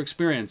entire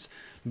experience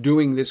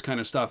doing this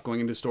kind of stuff, going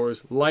into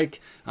stores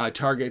like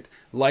Target,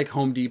 like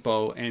Home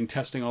Depot, and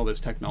testing all this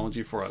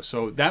technology for us.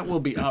 So that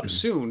will be up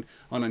soon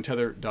on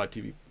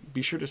Untether.tv.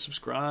 Be sure to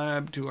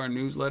subscribe to our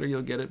newsletter.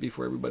 You'll get it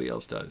before everybody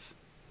else does.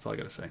 That's all I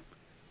got to say.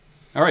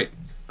 All right.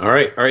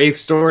 Our eighth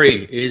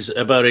story is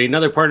about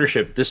another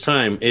partnership. This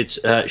time it's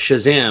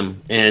Shazam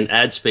and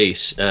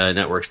AdSpace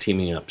networks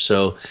teaming up.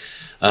 So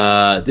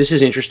this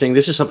is interesting.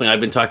 This is something I've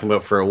been talking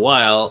about for a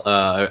while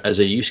as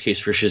a use case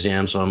for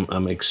Shazam. So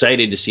I'm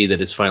excited to see that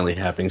it's finally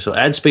happening. So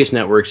AdSpace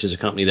Networks is a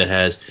company that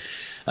has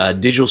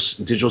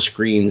digital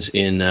screens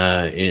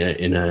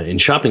in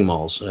shopping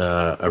malls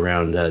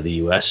around the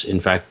U.S. In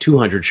fact,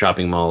 200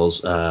 shopping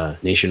malls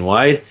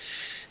nationwide.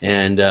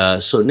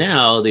 And so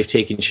now they've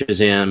taken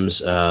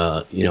Shazam's,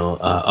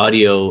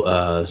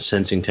 audio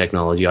sensing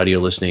technology, audio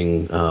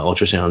listening,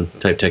 ultrasound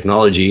type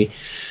technology,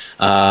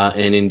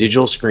 and in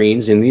digital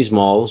screens in these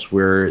malls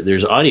where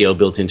there's audio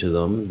built into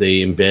them, they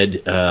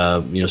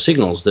embed,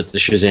 signals that the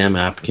Shazam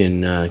app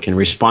can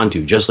respond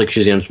to, just like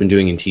Shazam's been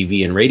doing in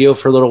TV and radio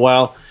for a little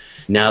while.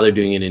 Now they're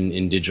doing it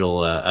in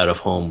digital out of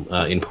home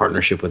in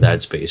partnership with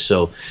AdSpace.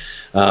 So.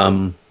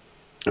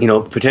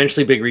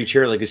 Potentially big reach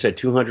here. Like I said,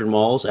 200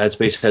 malls.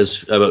 AdSpace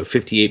has about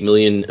 58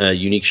 million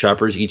unique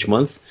shoppers each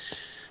month.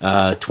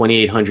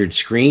 2,800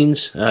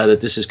 screens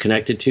that this is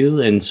connected to,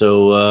 and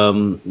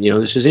so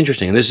this is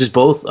interesting. And this is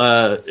both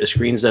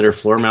screens that are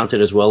floor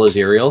mounted as well as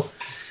aerial.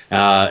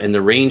 And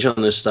the range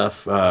on this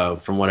stuff,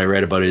 from what I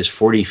read about it, is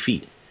 40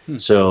 feet.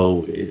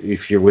 So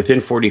if you're within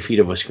 40 feet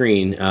of a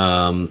screen,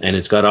 and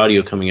it's got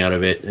audio coming out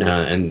of it,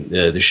 and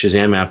the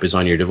Shazam app is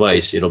on your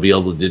device, it'll be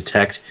able to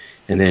detect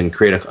and then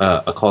create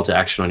a call to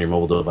action on your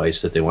mobile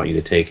device that they want you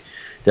to take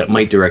that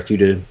might direct you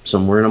to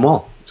somewhere in a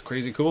mall. It's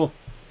crazy cool.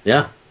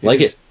 Yeah,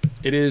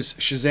 It is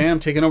Shazam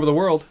taking over the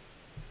world.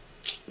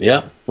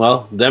 Yeah,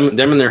 well, them and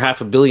their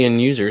 500 million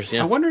users.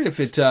 Yeah, I wonder if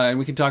it, and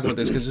we can talk about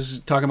this because this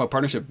is talking about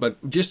partnership,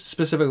 but just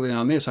specifically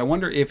on this, I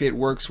wonder if it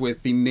works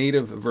with the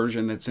native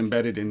version that's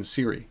embedded in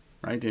Siri,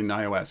 right, in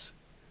iOS.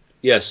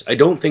 Yes, I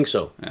don't think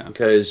so,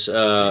 because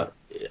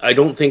I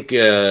don't think.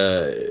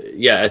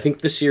 I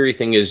think the Siri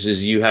thing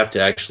is you have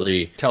to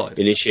actually tell it,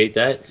 initiate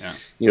that.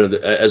 Yeah.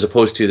 As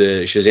opposed to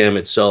the Shazam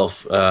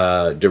itself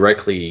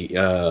directly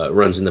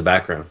runs in the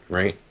background,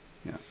 right?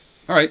 Yeah.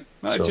 All right.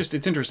 Well,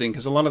 it's interesting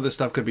because a lot of this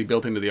stuff could be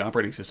built into the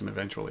operating system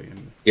eventually,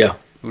 and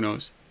who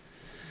knows?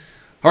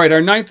 All right,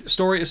 our ninth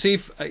story,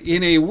 Asif,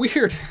 in a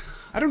weird.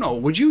 I don't know.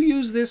 Would you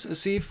use this,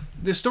 Asif?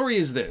 The story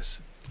is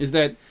this: is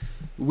that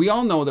we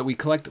all know that we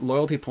collect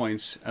loyalty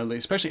points,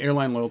 especially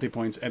airline loyalty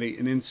points, at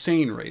an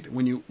insane rate.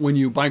 When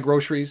you buy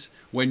groceries,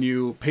 when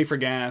you pay for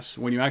gas,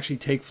 when you actually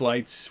take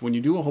flights, when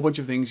you do a whole bunch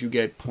of things, you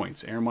get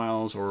points, air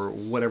miles, or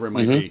whatever it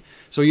might be.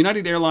 So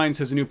United Airlines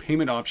has a new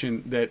payment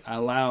option that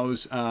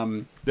allows,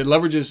 that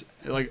leverages,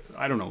 like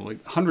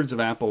hundreds of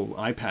Apple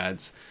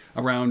iPads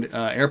around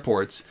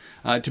airports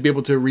to be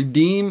able to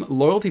redeem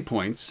loyalty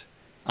points,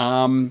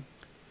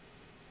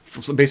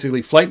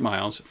 basically flight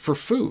miles, for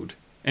food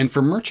and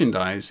for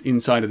merchandise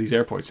inside of these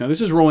airports. Now,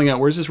 this is rolling out.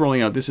 Where's this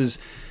rolling out?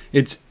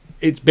 It's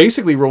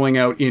basically rolling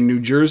out in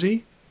New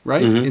Jersey,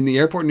 right? In the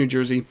airport in New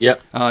Jersey.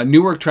 Yep.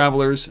 Newark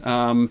travelers.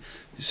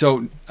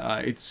 So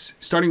it's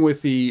starting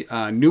with the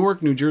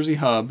Newark, New Jersey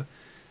hub.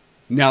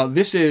 Now,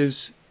 this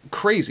is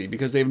crazy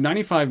because they have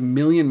 95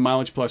 million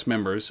Mileage Plus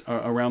members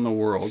around the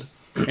world.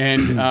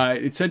 And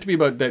it's said to be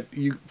about that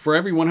for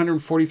every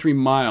 143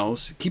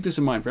 miles, keep this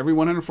in mind, for every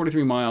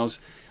 143 miles,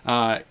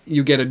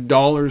 you get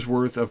 $1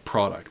 worth of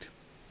product.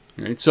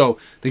 Right? So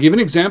they give an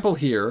example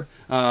here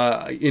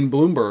in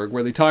Bloomberg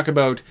where they talk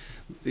about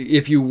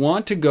if you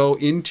want to go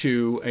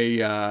into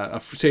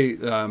at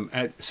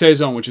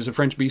Saison, which is a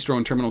French bistro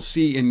in Terminal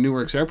C in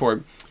Newark's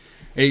airport,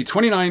 a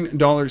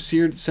 $29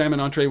 seared salmon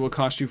entree will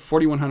cost you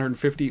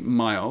 4,150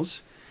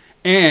 miles,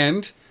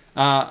 and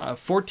a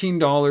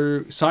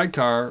 $14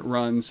 sidecar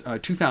runs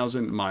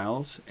 2,000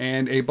 miles,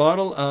 and a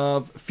bottle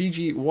of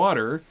Fiji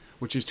water,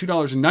 which is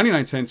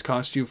 $2.99,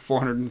 costs you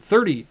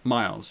 430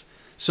 miles.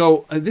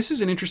 So this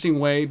is an interesting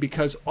way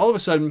because all of a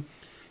sudden,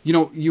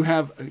 you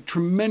have a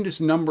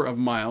tremendous number of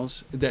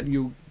miles that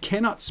you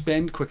cannot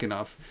spend quick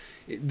enough.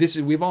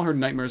 We've all heard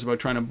nightmares about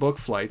trying to book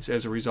flights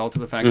as a result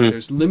of the fact that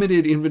there's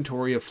limited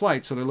inventory of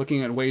flights. So they're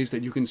looking at ways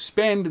that you can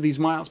spend these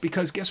miles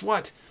because guess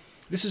what?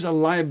 This is a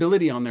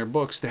liability on their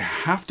books. They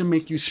have to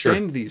make you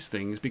spend these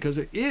things because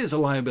it is a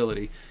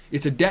liability.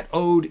 It's a debt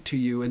owed to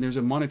you, and there's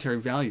a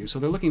monetary value. So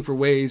they're looking for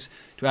ways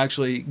to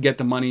actually get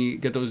the money,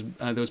 get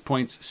those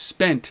points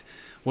spent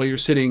while you're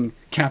sitting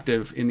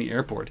captive in the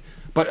airport.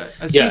 But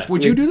Asif,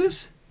 would you do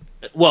this?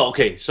 Well,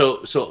 okay,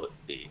 so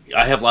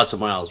I have lots of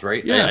miles,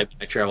 right? Yeah.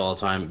 I travel all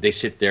the time. They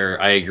sit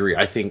there. I agree.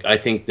 I think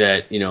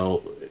that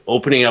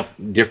opening up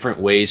different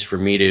ways for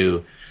me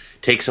to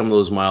take some of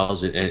those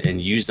miles and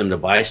use them to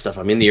buy stuff.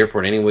 I'm in the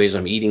airport anyways.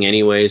 I'm eating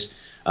anyways.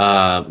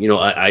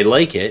 I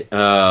like it.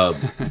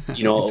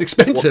 It's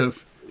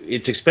expensive.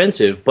 It's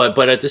expensive,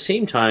 but at the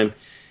same time,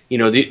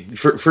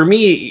 for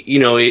me,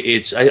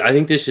 I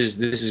think this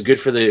is good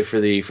for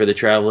the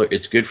traveler.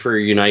 It's good for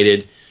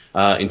United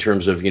in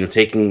terms of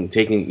taking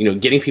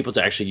getting people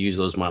to actually use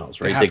those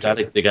miles, right?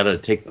 They gotta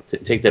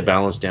take that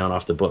balance down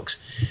off the books.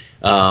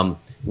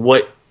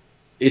 What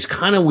is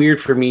kind of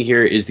weird for me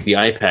here is the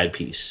iPad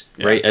piece,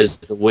 right? As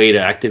the way to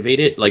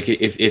activate it. Like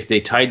if they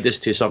tied this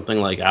to something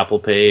like Apple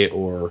Pay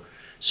or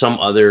some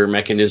other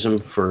mechanism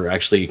for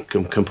actually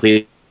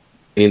completing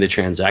the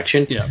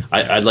transaction,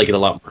 I'd like it a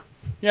lot more.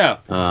 Yeah.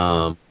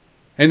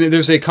 And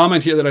there's a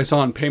comment here that I saw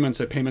on payments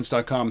at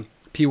payments.com,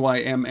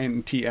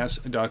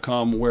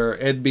 PYMNTS.com,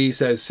 where Ed B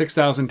says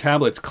 6,000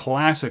 tablets,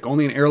 classic.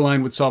 Only an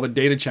airline would solve a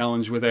data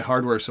challenge with a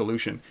hardware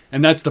solution.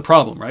 And that's the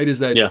problem, right? Is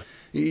that,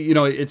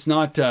 it's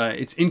not,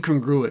 it's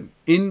incongruent.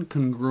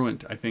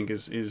 Incongruent, I think,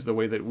 is the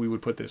way that we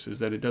would put this, is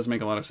that it does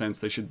make a lot of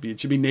sense. It should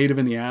be native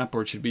in the app,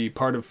 or it should be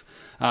part of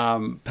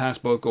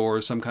Passbook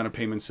or some kind of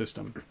payment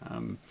system.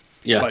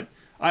 But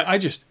I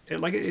just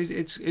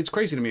it's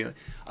crazy to me.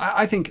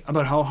 I think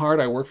about how hard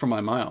I work for my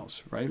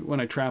miles, right,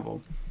 when I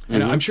travel,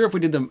 and I'm sure if we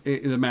did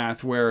the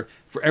math, where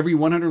for every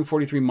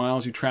 143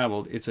 miles you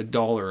traveled, it's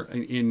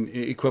 $1 in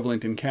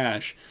equivalent in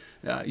cash.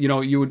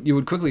 You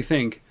would quickly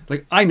think,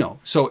 like, I know,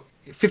 so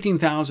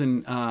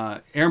 15,000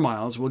 air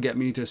miles will get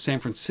me to San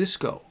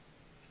Francisco,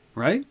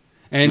 right?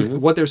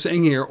 And what they're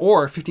saying here,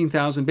 or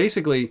 15,000,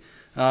 basically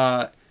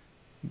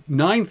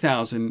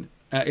 9,000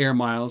 air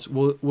miles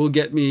will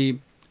get me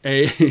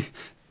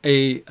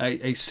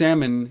a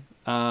salmon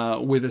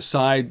with a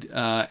side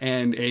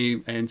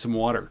and some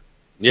water.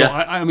 Yeah, so,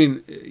 I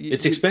mean,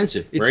 it's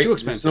expensive. It's right? too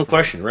expensive. There's no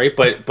question, right?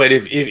 But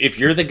if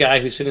you're the guy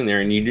who's sitting there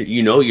and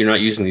you know you're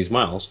not using these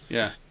miles,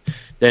 yeah,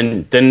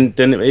 then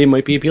it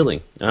might be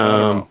appealing.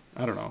 I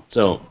don't know.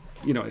 So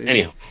anyhow,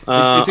 anyhow,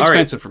 it's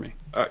expensive for me.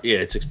 Yeah,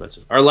 it's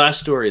expensive. Our last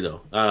story,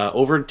 though,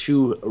 over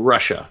to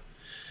Russia.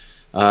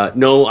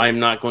 No, I'm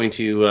not going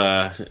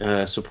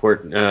to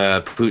support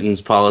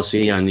Putin's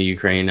policy on the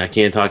Ukraine. I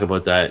can't talk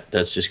about that.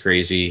 That's just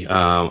crazy.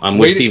 I'm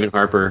with Stephen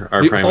Harper,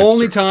 our Prime Minister. The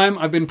only time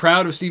I've been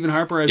proud of Stephen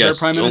Harper as our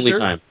Prime Minister. The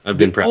only time I've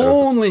been proud of him.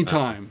 Only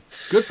time.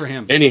 Good for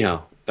him.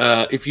 Anyhow,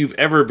 if you've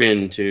ever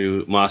been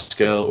to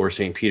Moscow or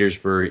St.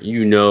 Petersburg,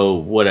 you know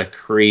what a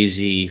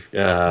crazy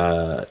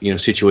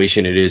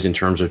situation it is in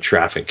terms of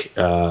traffic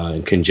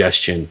and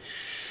congestion.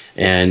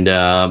 And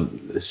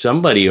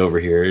somebody over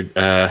here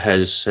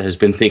has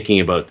been thinking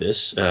about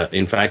this.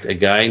 In fact, a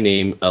guy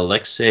named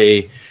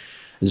Alexei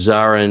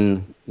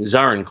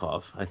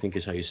Zarenkov, I think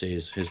is how you say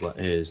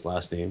his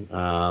last name,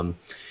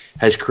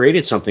 has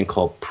created something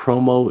called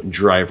Promo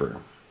Driver.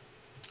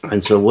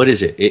 And so what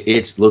is it?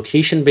 It's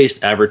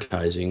location-based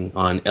advertising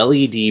on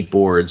LED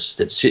boards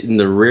that sit in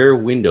the rear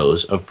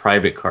windows of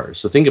private cars.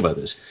 So think about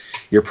this.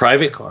 Your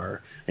private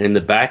car, and in the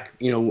back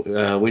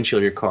windshield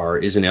of your car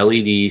is an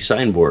LED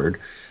signboard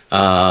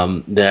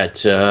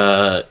that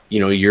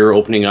you're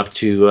opening up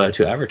to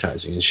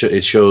advertising.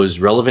 It shows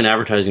relevant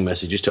advertising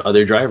messages to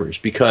other drivers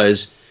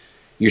because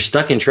you're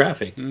stuck in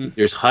traffic.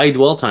 There's high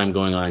dwell time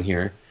going on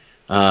here.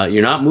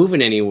 You're not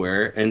moving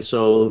anywhere, and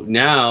so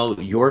now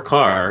your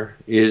car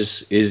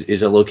is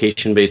a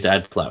location-based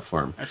ad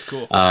platform. That's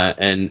cool.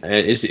 And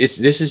this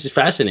is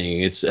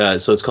fascinating. It's so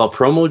it's called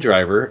Promo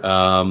Driver.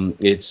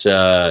 It's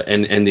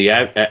and the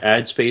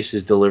ad space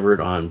is delivered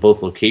on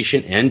both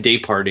location and day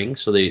parting,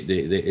 so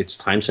it's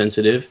time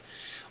sensitive.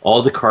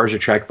 All the cars are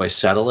tracked by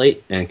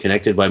satellite and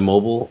connected by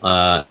mobile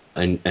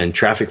and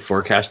traffic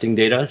forecasting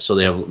data. So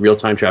they have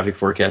real-time traffic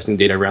forecasting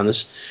data around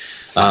this.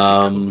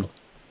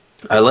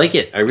 I like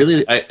it.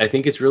 I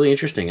think it's really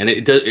interesting, and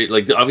it does.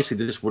 Obviously,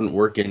 this wouldn't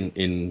work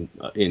in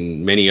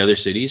many other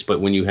cities, but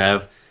when you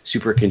have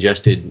super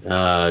congested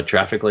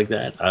traffic like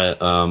that,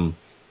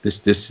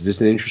 this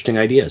is an interesting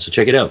idea. So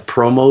check it out.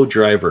 Promo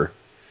Driver,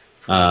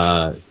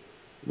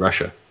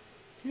 Russia.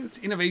 Yeah, it's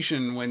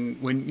innovation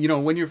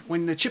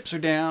when the chips are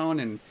down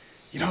and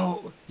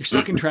you're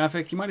stuck in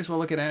traffic. You might as well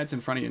look at ads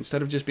in front of you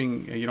instead of just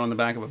being on the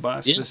back of a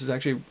bus. Yeah. This is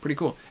actually pretty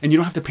cool, and you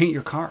don't have to paint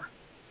your car.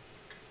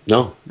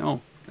 No,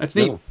 that's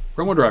neat.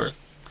 Promo Driver. All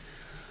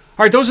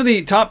right, those are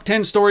the top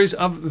 10 stories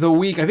of the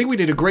week. I think we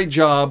did a great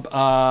job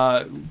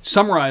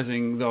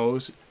summarizing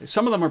those.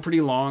 Some of them are pretty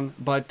long,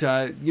 but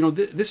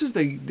this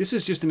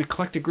is just an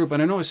eclectic group,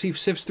 and I know Asif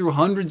sifts through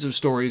hundreds of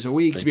stories a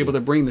week to be able to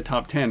bring the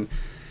top 10.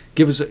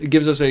 Gives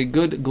us a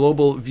good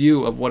global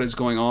view of what is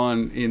going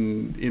on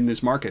in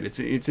this market.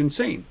 It's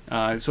insane.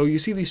 So you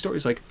see these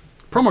stories like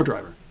Promo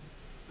Driver.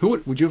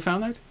 Would you have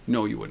found that?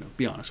 No, you wouldn't have.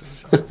 Be honest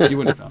with yourself. You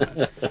wouldn't have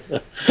found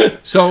that.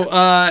 So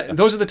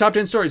those are the top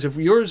 10 stories. If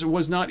yours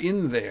was not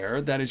in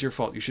there, that is your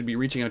fault. You should be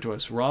reaching out to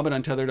us,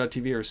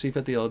 rob@untether.tv or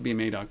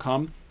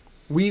sif@thelbma.com.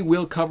 We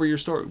will cover your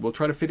story. We'll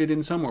try to fit it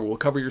in somewhere. We'll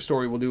cover your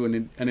story. We'll do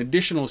an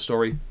additional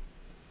story.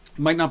 It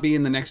might not be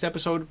in the next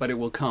episode, but it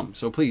will come.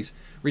 So please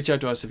reach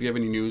out to us if you have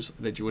any news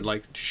that you would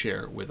like to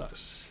share with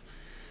us.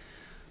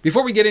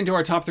 Before we get into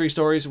our top 3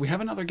 stories, we have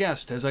another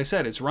guest. As I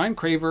said, it's Ryan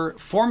Craver,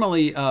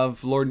 formerly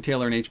of Lord &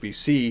 Taylor and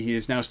HBC. He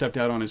has now stepped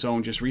out on his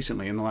own just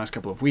recently in the last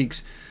couple of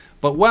weeks.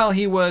 But while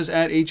he was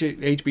at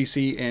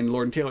HBC and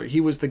Lord & Taylor, he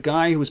was the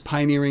guy who was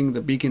pioneering the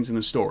beacons in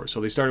the store.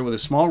 So they started with a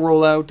small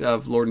rollout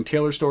of Lord &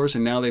 Taylor stores,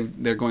 and now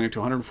they're going up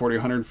to 140 or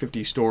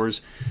 150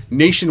 stores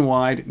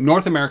nationwide,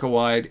 North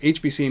America-wide,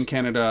 HBC in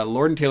Canada,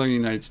 Lord & Taylor in the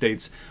United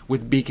States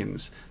with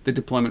beacons, the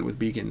deployment with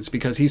beacons,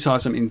 because he saw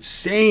some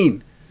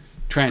insane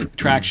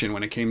traction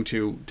when it came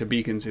to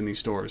beacons in these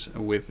stores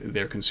with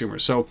their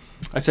consumers. So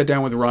I sat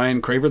down with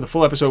Ryan Craver. The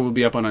full episode will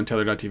be up on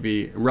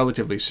untether.tv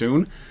relatively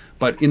soon.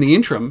 But in the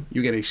interim,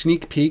 you get a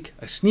sneak peek,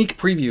 a sneak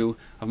preview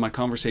of my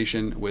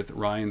conversation with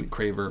Ryan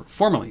Craver,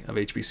 formerly of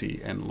HBC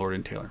and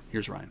Lord & Taylor.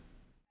 Here's Ryan.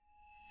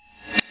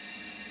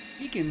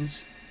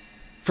 Beacons,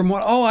 from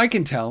what all I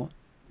can tell,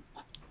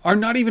 are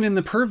not even in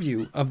the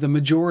purview of the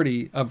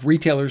majority of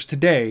retailers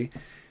today.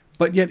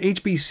 But yet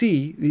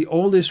HBC, the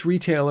oldest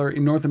retailer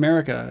in North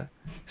America,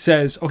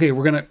 says, okay,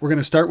 we're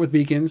gonna start with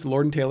beacons.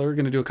 Lord & Taylor, we're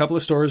gonna do a couple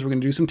of stores, we're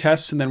gonna do some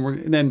tests, and then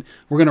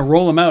we're gonna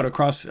roll them out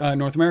across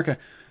North America.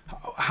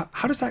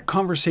 How does that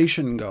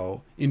conversation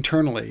go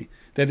internally?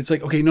 That it's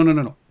like, okay,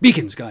 no,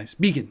 beacons, guys,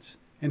 beacons.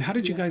 And how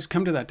did you guys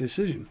come to that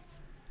decision?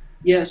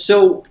 Yeah,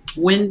 so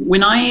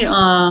when I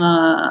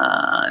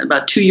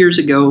about 2 years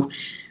ago,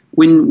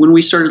 when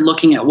we started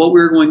looking at what we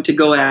were going to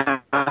go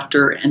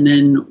after, and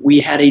then we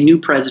had a new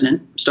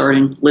president,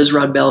 starting Liz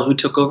Rodbell, who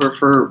took over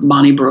for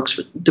Bonnie Brooks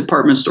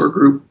department store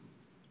group,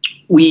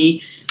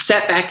 we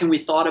sat back and we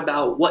thought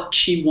about what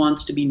she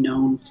wants to be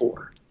known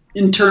for,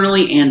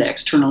 internally and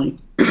externally.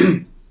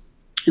 And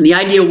the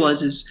idea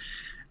was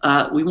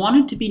we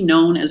wanted to be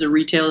known as a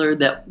retailer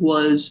that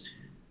was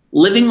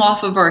living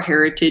off of our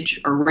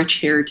heritage, our rich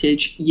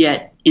heritage,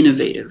 yet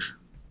innovative.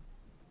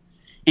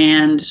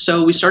 And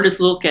so we started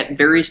to look at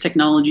various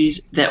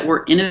technologies that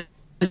were innovative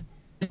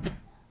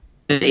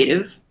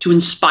to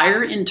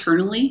inspire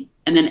internally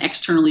and then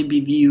externally be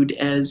viewed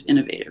as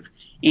innovative.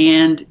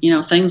 And,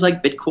 things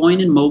like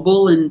Bitcoin and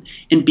mobile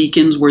and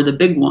beacons were the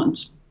big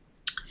ones.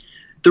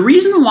 The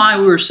reason why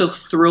we were so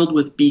thrilled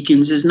with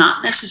beacons is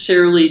not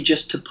necessarily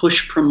just to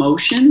push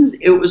promotions.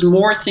 It was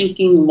more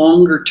thinking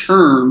longer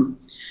term.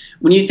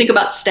 When you think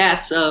about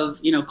stats of,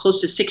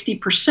 close to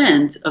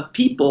 60% of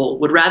people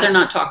would rather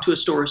not talk to a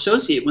store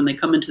associate when they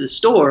come into the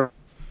store.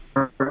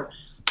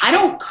 I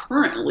don't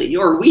currently,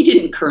 or we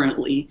didn't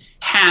currently,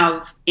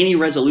 have any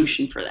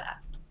resolution for that.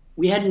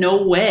 We had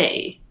no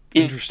way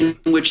in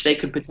which they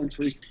could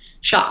potentially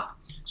shop.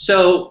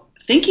 So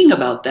thinking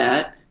about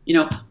that,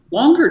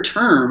 longer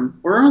term,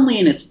 we're only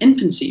in its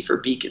infancy for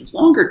beacons.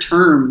 Longer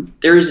term,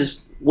 there is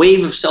this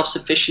wave of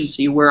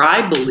self-sufficiency where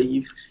I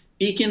believe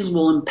beacons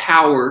will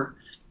empower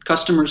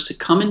customers to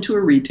come into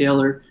a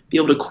retailer, be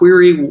able to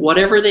query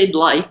whatever they'd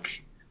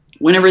like,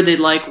 whenever they'd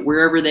like,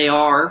 wherever they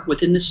are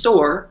within the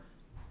store,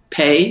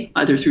 pay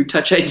either through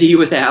Touch ID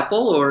with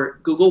Apple or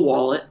Google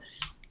Wallet,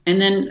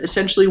 and then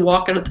essentially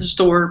walk out of the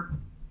store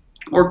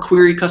or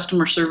query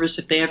customer service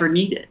if they ever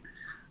need it.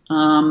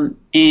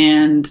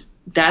 And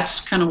that's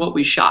kind of what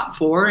we shot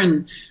for.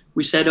 And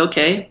we said,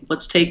 okay,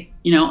 let's take,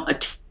 a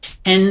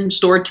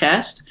 10-store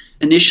test.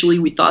 Initially,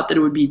 we thought that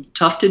it would be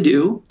tough to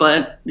do,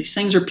 but these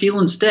things are peel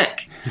and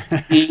stick.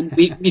 And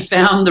we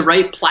found the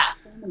right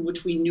platform in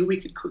which we knew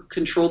we could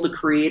control the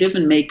creative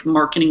and make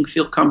marketing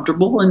feel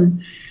comfortable.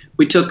 And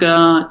we took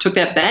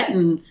that bet,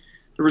 and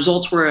the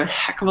results were a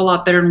heck of a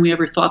lot better than we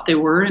ever thought they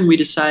were. And we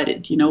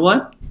decided, you know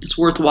what? It's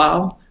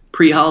worthwhile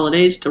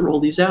pre-holidays to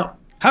roll these out.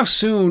 How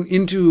soon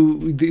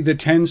into the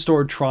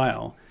 10-store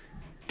trial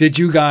did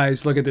you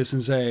guys look at this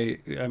and say,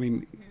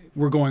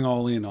 we're going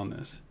all in on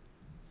this?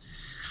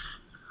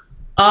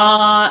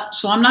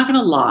 So I'm not going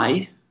to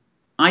lie.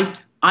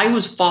 I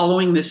was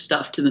following this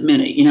stuff to the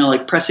minute,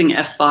 like pressing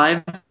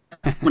F5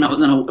 when I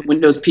was on a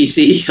Windows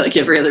PC, like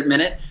every other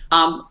minute.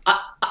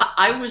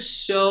 I was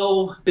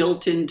so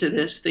built into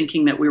this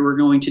thinking that we were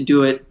going to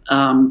do it.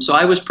 So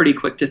I was pretty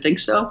quick to think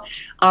so.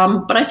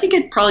 But I think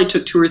it probably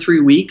took 2 or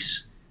 3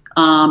 weeks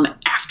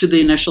after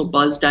the initial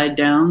buzz died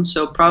down.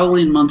 So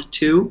probably in month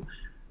 2.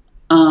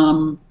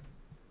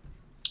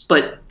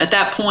 But at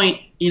that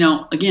point,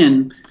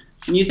 again,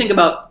 when you think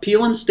about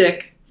peel and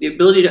stick, the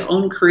ability to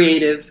own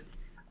creative,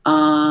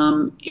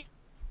 and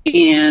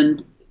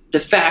the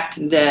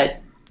fact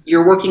that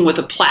you're working with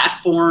a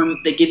platform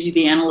that gives you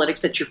the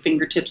analytics at your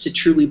fingertips to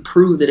truly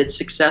prove that it's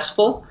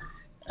successful,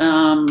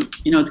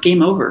 it's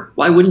game over.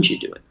 Why wouldn't you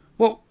do it?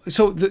 Well,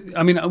 so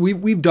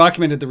we've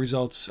documented the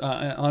results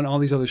on all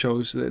these other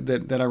shows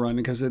that I run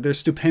because they're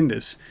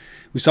stupendous.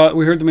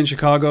 We heard them in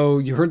Chicago.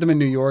 You heard them in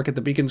New York at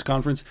the Beacons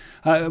conference.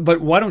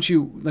 But why don't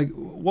you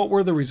what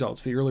were the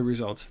results, the early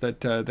results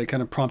that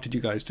kind of prompted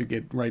you guys to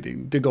get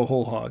writing, to go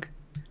whole hog?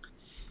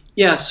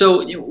 Yeah.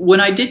 So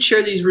when I did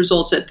share these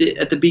results at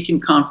the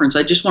Beacon conference,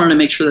 I just wanted to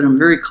make sure that I'm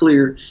very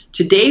clear.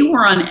 Today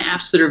we're on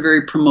apps that are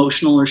very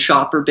promotional or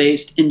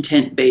shopper-based,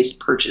 intent-based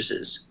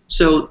purchases.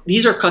 So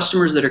these are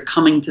customers that are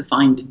coming to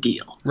find a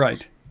deal.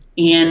 Right.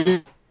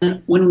 And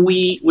when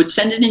we would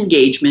send an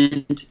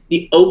engagement,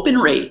 the open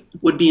rate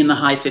would be in the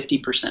high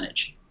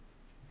 50%.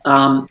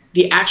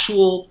 The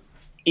actual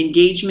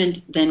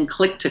engagement then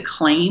click to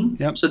claim.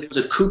 Yep. So there's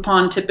a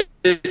coupon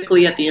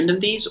typically at the end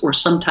of these, or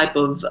some type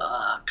of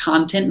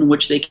content in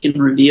which they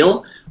can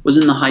reveal, was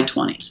in the high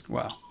 20s.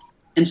 Wow.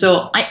 And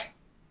so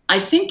I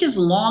think as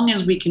long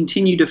as we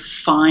continue to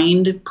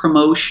find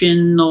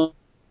promotional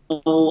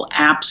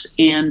apps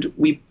and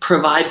we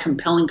provide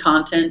compelling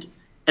content,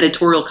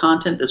 editorial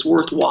content that's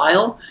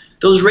worthwhile,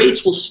 those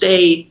rates will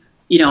stay,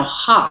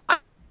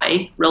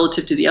 high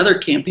relative to the other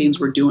campaigns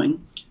we're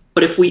doing.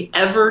 But if we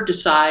ever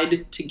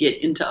decide to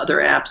get into other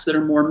apps that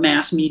are more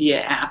mass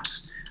media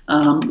apps,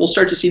 we'll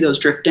start to see those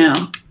drift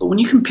down. But when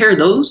you compare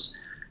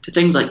those to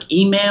things like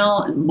email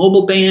and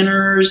mobile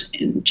banners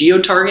and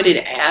geo-targeted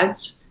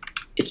ads,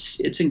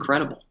 it's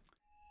incredible.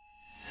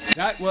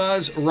 That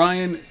was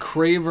Ryan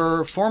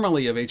Craver,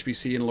 formerly of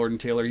HBC and Lord &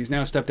 Taylor. He's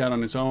now stepped out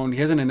on his own. He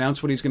hasn't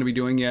announced what he's going to be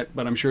doing yet,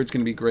 but I'm sure it's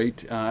going to be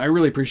great. I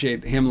really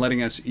appreciate him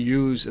letting us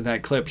use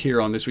that clip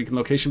here on This Week in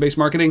Location-Based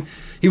Marketing.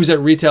 He was at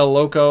Retail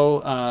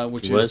Loco,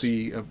 which is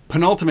the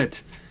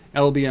penultimate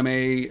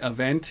LBMA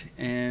event,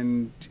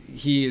 and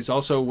he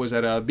was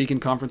at a Beacon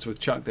conference with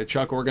Chuck that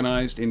Chuck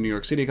organized in New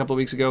York City a couple of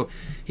weeks ago.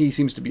 He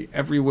seems to be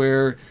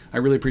everywhere. I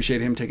really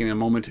appreciate him taking a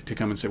moment to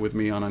come and sit with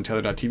me on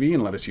Untether.tv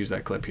and let us use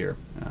that clip here.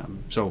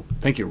 So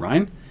thank you,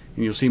 Ryan.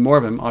 And you'll see more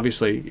of him,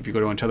 obviously, if you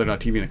go to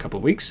Untether.tv in a couple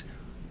of weeks.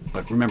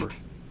 But remember,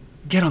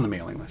 get on the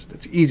mailing list.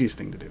 It's the easiest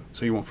thing to do,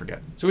 so you won't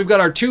forget. So we've got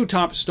our 2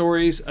 top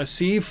stories,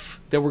 Asif,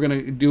 that we're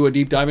going to do a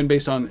deep dive in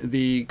based on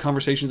the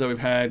conversations that we've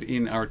had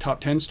in our top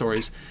 10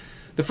 stories.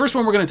 The first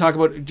one we're going to talk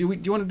about, do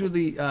you want to do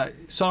the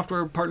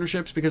software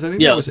partnerships? Because I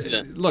think that was,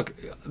 look,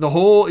 the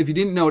whole, if you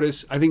didn't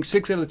notice, I think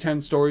 6 out of the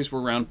 10 stories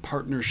were around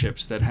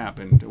partnerships that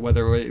happened,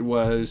 whether it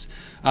was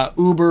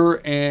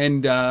Uber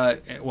and,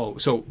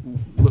 so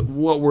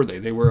what were they?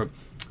 They were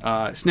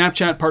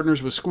Snapchat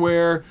partners with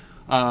Square.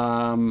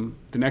 The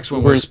next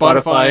one Uber was and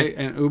Spotify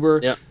and Uber.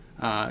 Yep.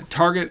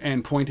 Target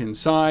and Point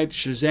Inside,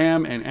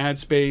 Shazam and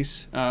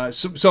AdSpace.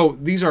 So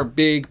these are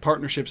big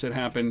partnerships that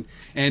happen,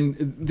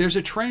 and there's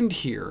a trend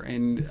here.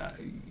 And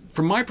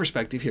from my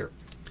perspective here,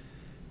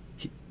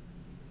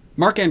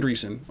 Mark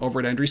Andreessen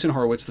over at Andreessen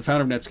Horowitz, the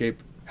founder of Netscape,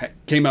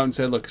 came out and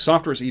said, look,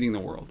 software is eating the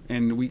world.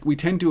 And we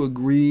tend to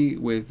agree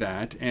with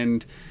that.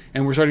 And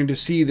we're starting to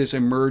see this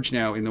emerge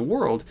now in the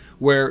world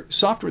where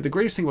software, the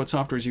greatest thing about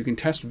software is you can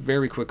test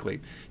very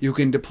quickly. You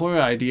can deploy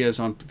ideas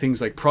on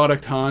things like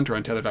Product Hunt or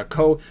on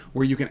Tether.co,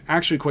 where you can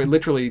actually quite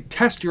literally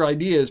test your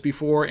ideas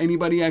before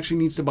anybody actually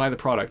needs to buy the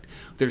product.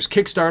 There's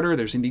Kickstarter,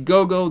 there's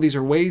Indiegogo. These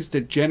are ways to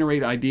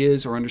generate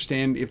ideas or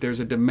understand if there's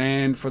a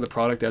demand for the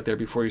product out there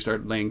before you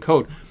start laying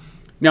code.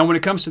 Now, when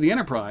it comes to the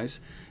enterprise,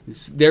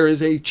 there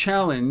is a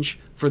challenge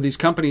for these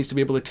companies to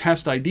be able to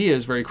test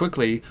ideas very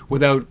quickly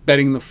without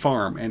betting the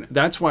farm. And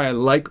that's why I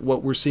like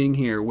what we're seeing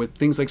here with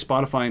things like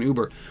Spotify and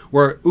Uber,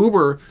 where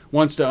Uber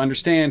wants to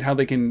understand how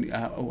they can,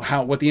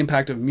 what the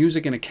impact of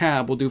music in a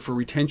cab will do for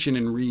retention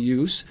and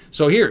reuse.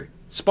 So here,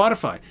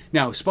 Spotify.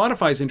 Now,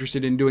 Spotify is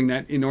interested in doing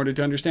that in order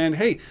to understand,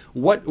 hey,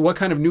 what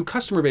kind of new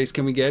customer base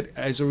can we get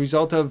as a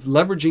result of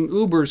leveraging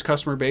Uber's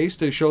customer base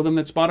to show them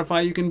that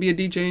Spotify, you can be a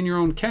DJ in your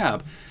own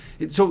cab.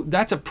 So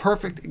that's a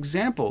perfect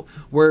example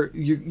where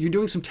you're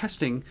doing some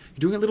testing, you're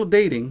doing a little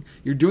dating,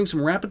 you're doing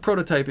some rapid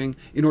prototyping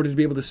in order to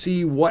be able to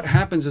see what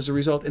happens as a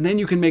result, and then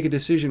you can make a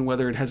decision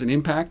whether it has an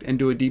impact and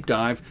do a deep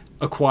dive,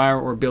 acquire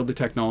or build the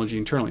technology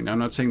internally. Now, I'm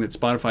not saying that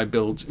Spotify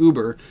builds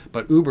Uber,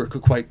 but Uber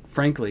could quite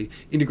frankly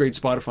integrate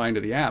Spotify into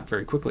the app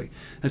very quickly.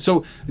 And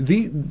so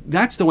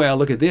that's the way I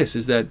look at this,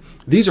 is that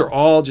these are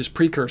all just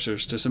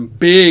precursors to some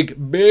big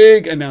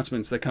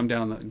announcements that come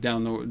down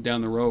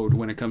the road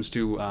when it comes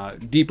to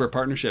deeper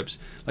partnerships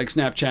like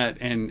Snapchat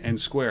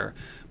and Square.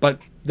 But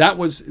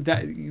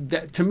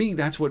that to me,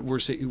 that's what we're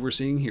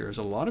seeing here, is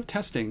a lot of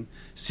testing,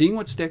 seeing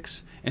what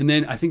sticks, and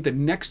then I think the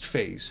next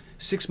phase,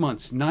 6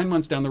 months, 9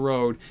 months down the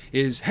road,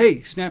 is, hey,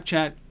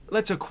 Snapchat,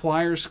 let's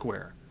acquire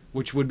Square,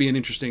 which would be an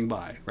interesting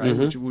buy, right?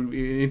 Which would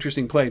be an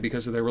interesting play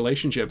because of their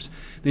relationships.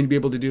 Then you'd be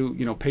able to do,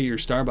 pay your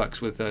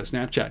Starbucks with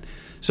Snapchat.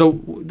 So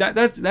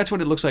that's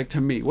what it looks like to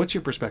me. What's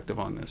your perspective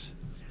on this?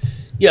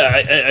 Yeah,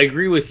 I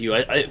agree with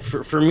you.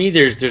 For me,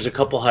 there's a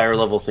couple higher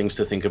level things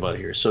to think about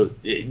here. So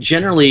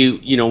generally,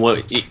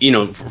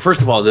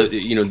 first of all,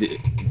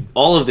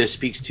 all of this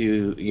speaks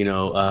to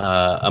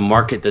a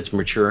market that's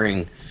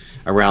maturing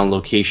around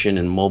location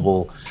and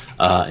mobile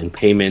and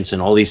payments,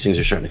 and all these things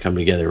are starting to come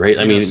together, right?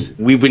 I mean,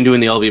 we've been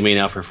doing the LBMA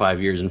now for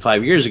 5 years, and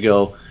 5 years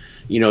ago,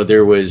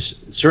 there was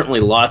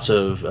certainly lots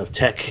of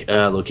tech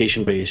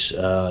location-based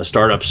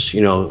startups,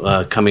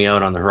 coming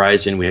out on the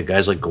horizon. We had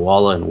guys like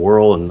Gowalla and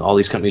Whirl and all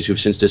these companies who've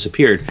since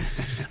disappeared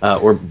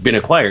or been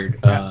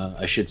acquired,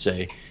 I should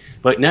say.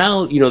 But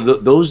now,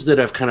 those that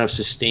have kind of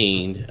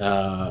sustained,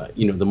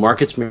 the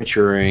market's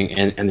maturing,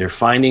 and they're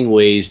finding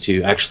ways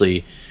to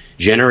actually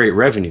generate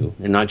revenue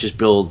and not just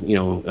build,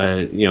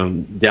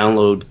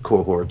 download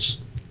cohorts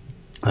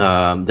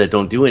that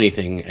don't do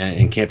anything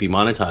and can't be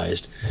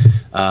monetized.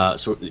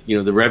 So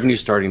the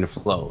revenue's starting to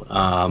flow,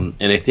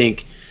 and I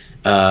think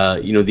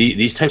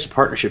these types of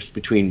partnerships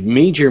between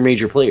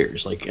major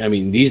players, like, I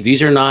mean,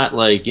 these are not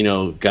like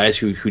guys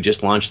who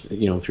just launched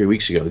 3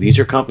 weeks ago. These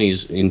are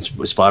companies in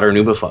Spotify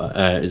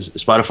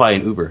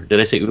and Uber. Did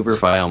I say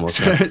Uberfi almost?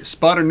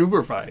 Spot and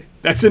Uberfi.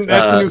 That's the new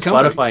company.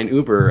 Spotify and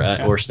Uber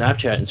or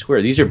Snapchat and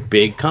Square. These are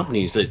big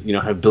companies that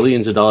have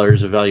billions of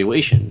dollars of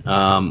valuation,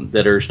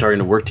 that are starting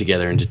to work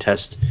together and to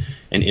test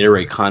and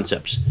iterate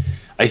concepts.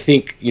 I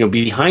think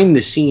behind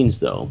the scenes,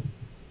 though,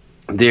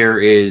 there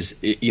is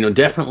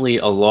definitely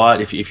a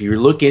lot. If you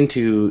look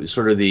into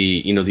sort of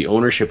the the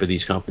ownership of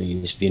these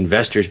companies, the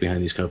investors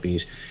behind these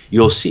companies,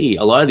 you'll see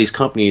a lot of these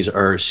companies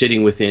are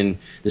sitting within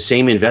the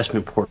same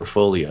investment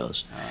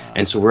portfolios,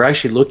 and so we're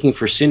actually looking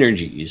for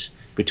synergies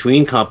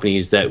between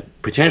companies that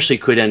potentially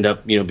could end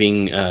up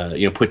being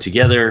put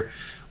together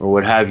or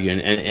what have you,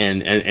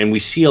 and we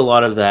see a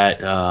lot of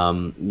that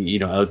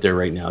out there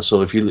right now.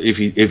 So if you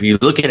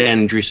look at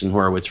Andreessen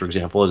Horowitz, for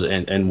example,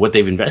 and what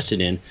they've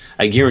invested in,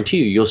 I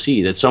guarantee you'll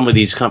see that some of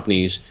these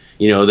companies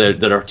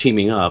that are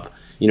teaming up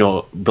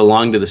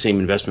belong to the same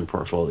investment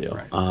portfolio.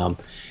 Right.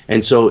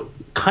 And so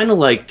kind of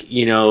like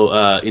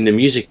in the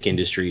music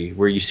industry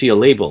where you see a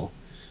label,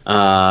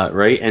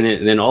 right, and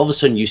then all of a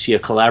sudden you see a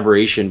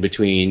collaboration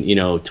between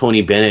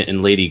Tony Bennett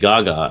and Lady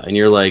Gaga, and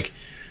you're like,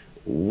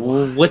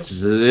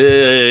 what's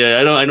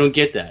I don't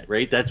get that,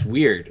 right? That's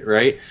weird,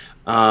 right?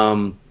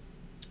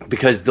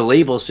 Because the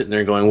label's sitting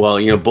there going,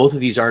 well, both of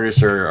these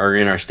artists are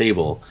in our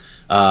stable,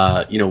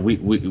 you know,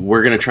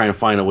 we're going to try and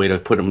find a way to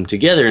put them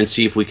together and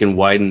see if we can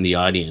widen the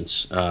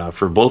audience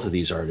for both of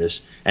these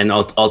artists and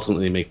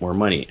ultimately make more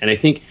money. And I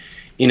think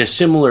in a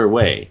similar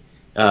way,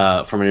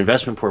 from an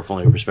investment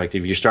portfolio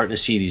perspective, you're starting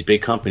to see these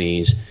big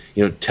companies,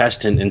 you know,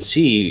 test and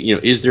see, you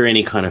know, is there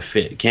any kind of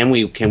fit? Can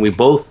we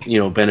both, you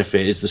know,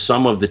 benefit? Is the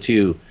sum of the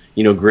two,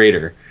 you know,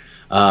 greater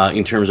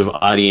in terms of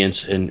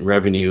audience and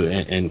revenue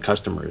and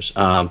customers?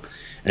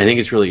 And I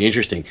think it's really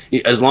interesting.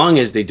 As long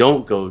as they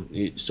don't go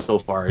so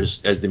far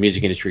as the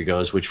music industry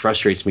goes, which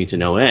frustrates me to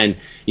no end.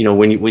 You know,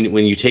 when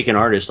you take an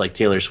artist like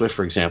Taylor Swift,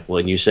 for example,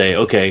 and you say,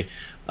 okay,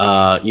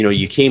 you know,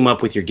 you came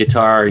up with your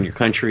guitar and your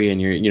country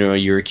and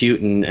you're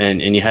cute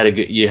and you had a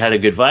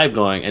good vibe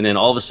going, and then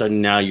all of a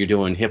sudden now you're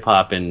doing hip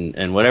hop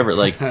and whatever,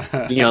 like,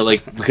 you know,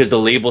 like, because the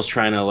label's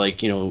trying to,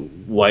 like, you know,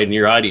 widen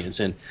your audience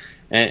and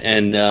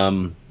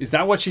is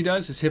that what she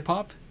does? Is hip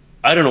hop?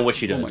 I don't know what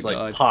she does, my like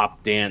God.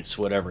 Pop, dance,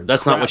 whatever.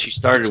 That's not what she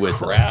started with.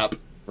 Crap.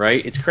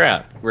 Right? It's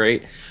crap,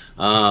 right?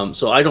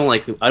 So I don't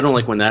like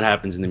when that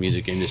happens in the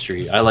music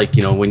industry. I like,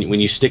 you know, when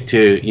you stick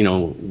to, you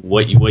know,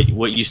 what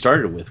you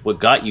started with, what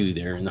got you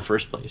there in the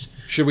first place.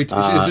 Should we?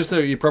 Is this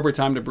the appropriate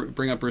time to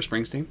bring up Bruce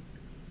Springsteen?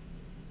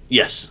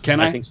 Yes, Can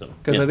I? I think so.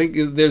 Because Yeah. I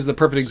think there's the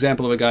perfect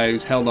example of a guy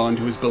who's held on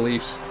to his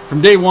beliefs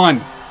from day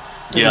one.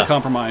 Isn't Yeah.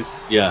 compromised.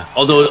 Yeah,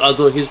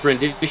 although his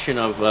rendition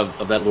of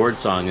that Lord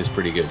song is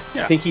pretty good.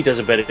 Yeah. I think he does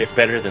it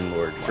better than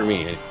Lord for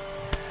me.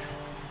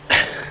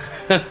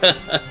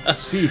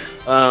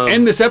 Sif.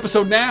 End this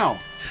episode now.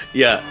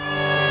 Yeah.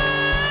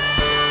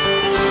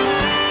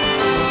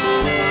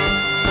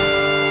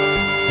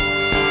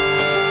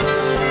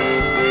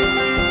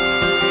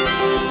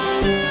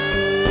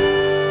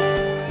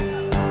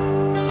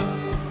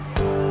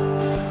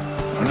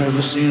 I've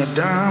never seen a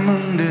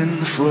diamond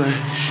in the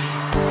flesh.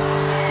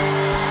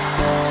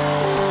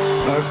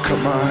 I cut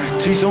my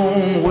teeth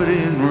on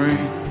wedding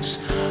rings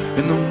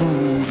in the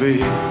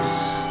movies.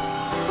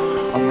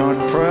 I'm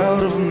not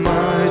proud of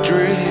my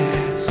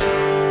dress.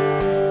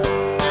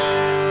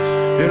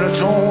 In a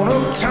torn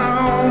up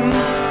town,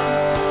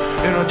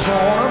 in a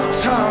torn up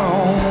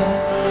town,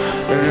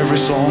 and every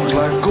song's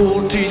like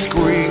gold teeth,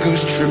 grey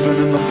goose tripping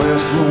in the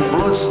bathroom,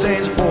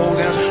 bloodstains, ball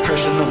gowns,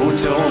 trash in the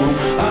hotel room.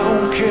 I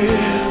don't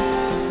care,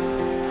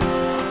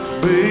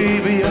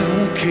 baby, I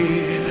don't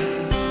care.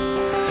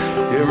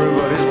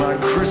 Everybody's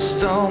like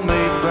crystal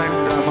made black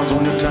diamonds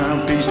on your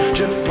timepiece,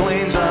 jet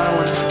planes,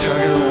 islands,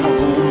 tiger on a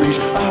gold leash.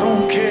 I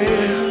don't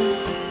care,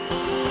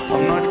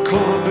 I'm not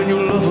caught up in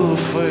your love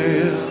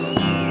affair.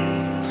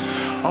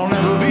 I'll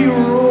never be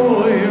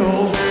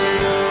royal,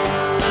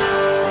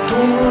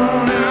 don't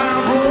run in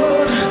our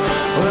blood,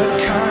 that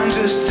kind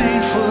just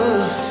ain't for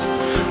us.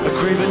 I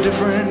crave a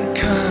different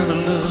kind of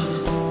love.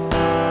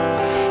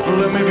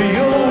 Let me be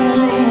your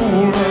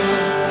ruler,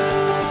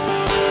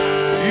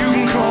 you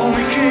can call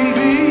me King B,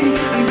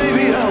 and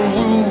baby I'll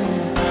rule,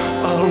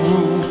 I'll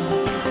rule,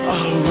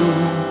 I'll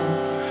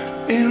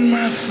rule in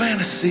my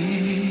fantasy.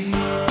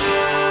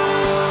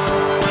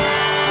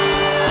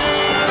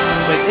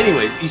 But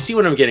anyways, you see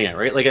what I'm getting at,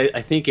 right? Like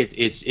I think it's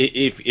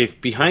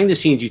if behind the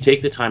scenes you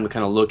take the time to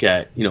kind of look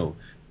at, you know,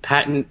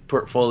 patent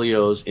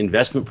portfolios,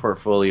 investment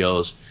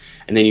portfolios,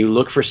 and then you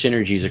look for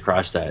synergies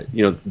across that,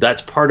 you know,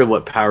 that's part of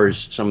what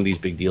powers some of these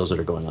big deals that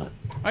are going on.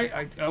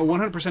 I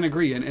 100%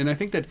 agree, and I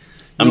think that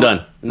I'm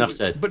done. Enough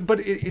said. But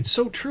it's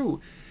so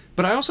true.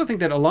 But I also think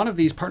that a lot of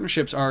these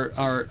partnerships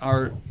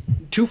are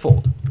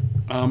twofold.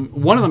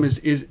 One of them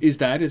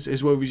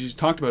is what we just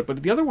talked about,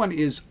 but the other one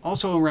is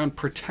also around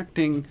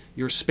protecting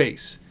your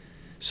space.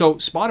 So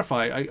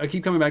Spotify, I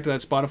keep coming back to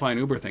that Spotify and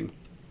Uber thing.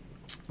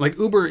 Like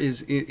Uber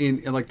is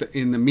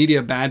in the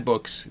media bad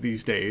books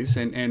these days,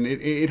 and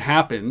it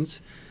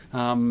happens.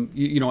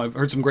 You know, I've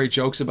heard some great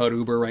jokes about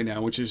Uber right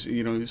now, which is,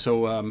 you know,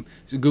 so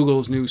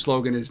Google's new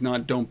slogan is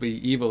not "Don't be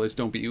evil," it's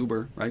 "Don't be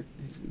Uber," right?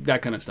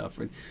 That kind of stuff.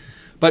 Right?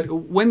 But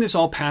when this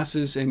all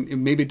passes,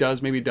 and maybe it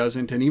does, maybe it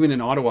doesn't, and even in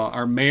Ottawa,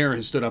 our mayor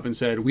has stood up and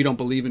said, we don't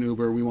believe in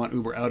Uber, we want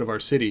Uber out of our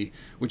city,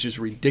 which is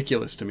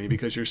ridiculous to me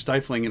because you're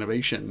stifling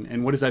innovation.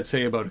 And what does that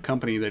say about a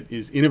company that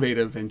is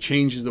innovative and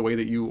changes the way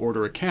that you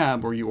order a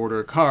cab or you order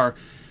a car,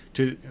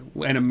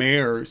 and a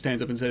mayor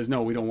stands up and says,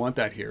 no, we don't want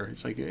that here.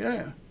 It's like,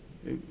 yeah.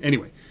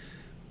 Anyway,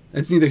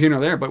 it's neither here nor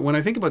there. But when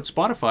I think about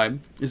Spotify,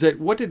 is that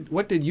what did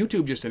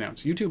YouTube just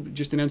announce? YouTube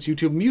just announced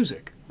YouTube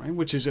Music, right,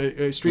 which is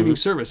a streaming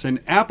service, and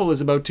Apple is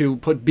about to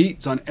put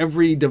Beats on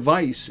every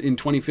device in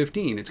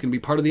 2015. It's going to be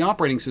part of the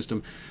operating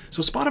system.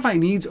 So Spotify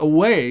needs a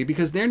way,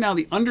 because they're now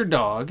the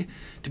underdog,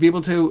 to be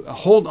able to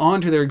hold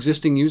on to their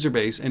existing user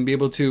base and be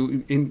able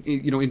to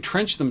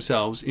entrench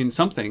themselves in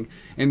something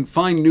and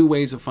find new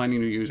ways of finding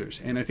new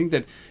users. And I think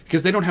that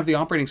because they don't have the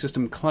operating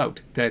system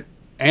clout that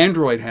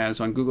Android has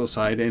on Google's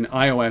side and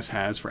iOS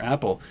has for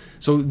Apple.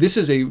 So this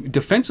is a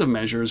defensive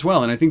measure as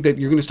well. And I think that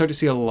you're going to start to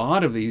see a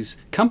lot of these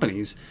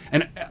companies.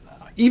 And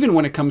even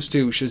when it comes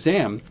to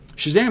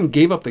Shazam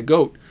gave up the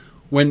goat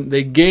when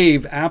they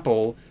gave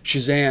Apple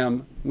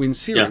Shazam in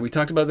Siri. Yeah. We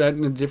talked about that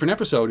in a different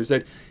episode, is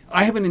that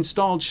I haven't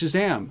installed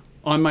Shazam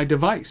on my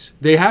device.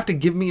 They have to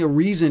give me a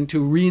reason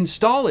to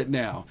reinstall it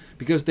now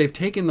because they've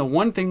taken the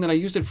one thing that I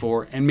used it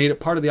for and made it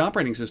part of the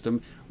operating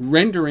system,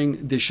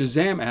 rendering the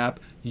Shazam app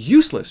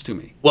useless to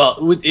me. Well,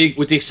 with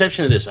the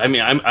exception of this, I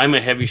mean, I'm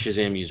a heavy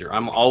Shazam user.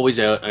 I'm always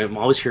out. I'm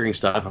always hearing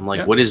stuff. I'm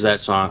like, what is that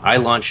song? I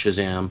launched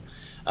Shazam.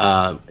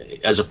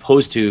 As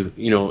opposed to,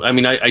 I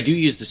mean, I do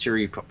use the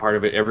Siri part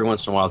of it every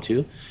once in a while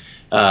too.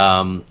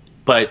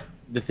 But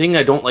the thing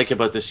I don't like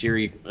about the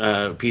Siri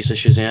piece of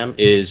Shazam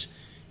is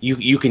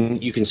you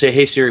can say,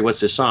 hey Siri, what's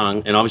this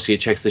song? And obviously it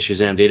checks the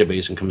Shazam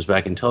database and comes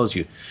back and tells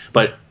you.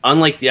 But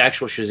unlike the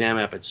actual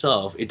Shazam app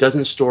itself, it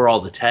doesn't store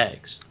all the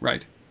tags.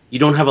 Right. You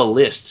don't have a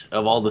list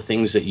of all the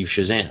things that you've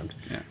Shazammed,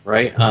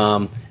 right?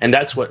 And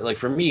that's what, like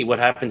for me, what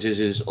happens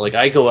is like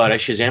I go out, I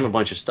Shazam a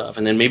bunch of stuff,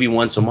 and then maybe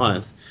once a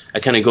month,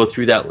 I kind of go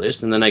through that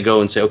list, and then I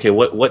go and say, okay,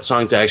 what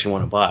songs do I actually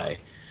want to buy,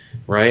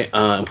 right?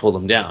 And pull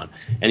them down.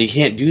 And you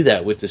can't do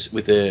that with this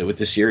with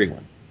the Siri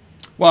one.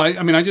 Well,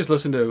 I mean, I just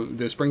listen to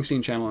the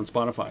Springsteen channel on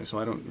Spotify, so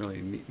I don't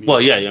really need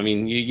well, yeah, I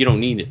mean, you don't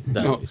need it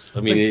that way. I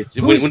mean, like, it's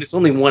when it's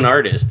only one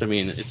artist. I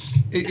mean,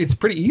 it's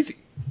pretty easy.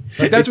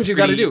 Like, that's what you've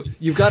got to do.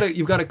 You've got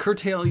to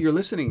curtail your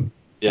listening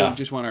to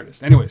just one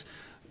artist. Anyways,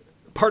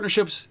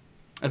 partnerships,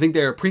 I think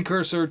they're a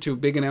precursor to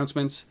big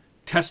announcements,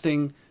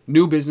 testing,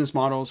 new business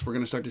models. We're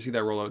going to start to see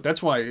that roll out.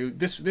 That's why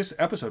this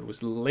episode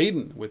was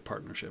laden with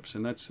partnerships,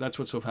 and that's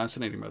what's so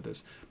fascinating about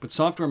this. But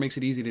software makes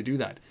it easy to do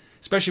that,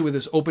 especially with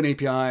this open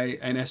API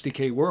and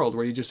SDK world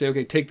where you just say,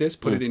 okay, take this,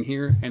 put it in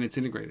here, and it's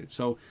integrated.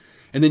 So,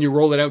 and then you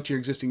roll it out to your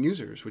existing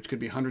users, which could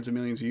be hundreds of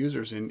millions of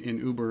users in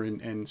Uber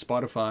and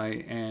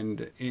Spotify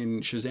and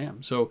in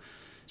Shazam. So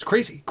it's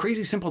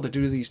crazy simple to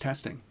do these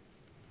testing.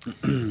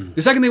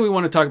 The second thing we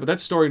want to talk about,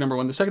 that's story number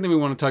one. The second thing we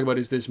want to talk about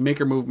is this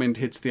maker movement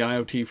hits the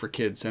IoT for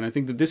kids. And I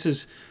think that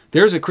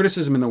there's a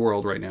criticism in the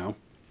world right now,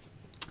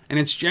 and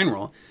it's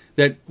general,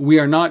 that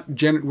we're not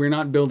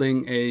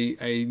building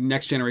a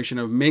next generation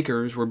of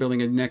makers. We're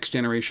building a next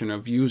generation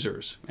of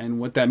users. And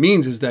what that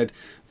means is that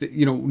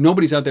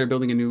nobody's out there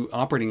building a new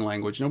operating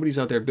language. Nobody's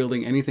out there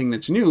building anything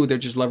that's new. They're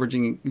just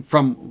leveraging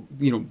from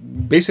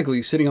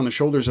basically sitting on the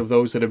shoulders of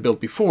those that have built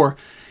before,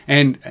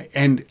 and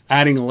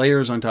adding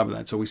layers on top of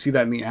that. So we see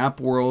that in the app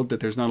world,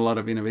 that there's not a lot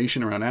of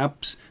innovation around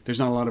apps. There's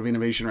not a lot of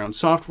innovation around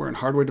software and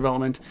hardware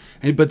development.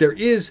 But there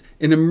is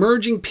an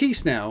emerging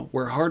piece now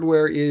where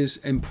hardware is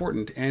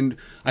important. And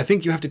I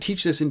think you have to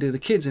teach this into the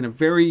kids in a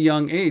very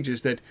young age,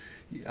 is that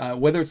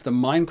whether it's the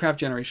Minecraft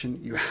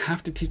generation, you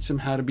have to teach them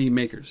how to be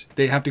makers.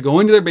 They have to go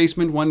into their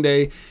basement one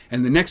day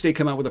and the next day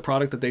come out with a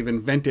product that they've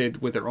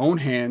invented with their own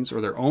hands or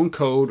their own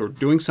code or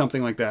doing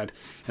something like that.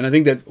 And I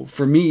think that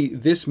for me,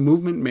 this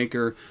movement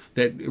maker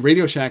that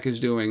Radio Shack is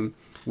doing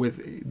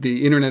with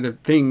the Internet of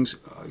Things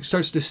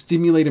starts to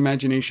stimulate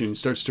imagination,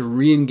 starts to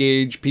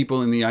re-engage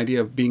people in the idea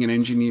of being an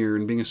engineer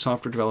and being a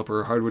software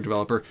developer or hardware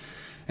developer.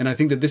 And I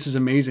think that this is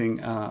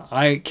amazing.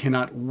 I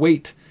cannot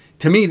wait.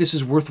 To me, this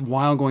is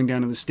worthwhile going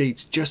down to the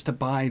States just to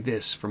buy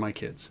this for my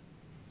kids.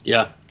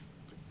 Yeah.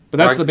 But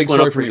that's the big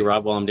story for me.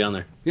 Rob, while I'm down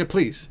there. Yeah,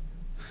 please.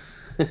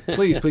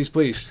 please.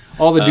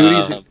 All the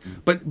duties.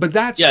 But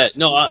that's... Yeah,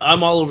 no,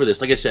 I'm all over this.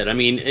 Like I said, I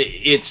mean,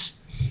 it's...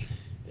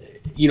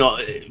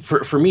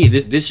 for me,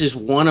 this is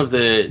one of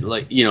the,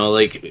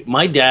 like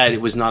my dad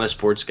was not a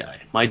sports guy.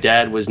 My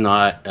dad was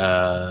not,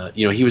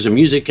 he was a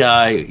music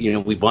guy.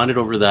 We bonded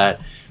over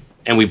that.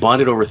 And we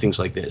bonded over things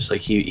like this.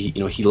 Like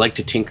he liked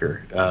to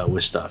tinker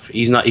with stuff.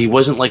 He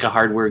wasn't like a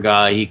hardware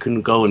guy. He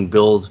couldn't go and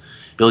build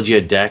you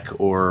a deck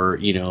or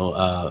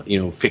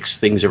fix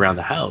things around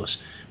the house.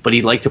 But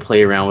he liked to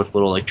play around with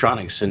little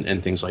electronics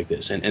and things like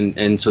this.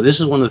 And so this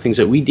is one of the things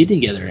that we did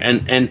together.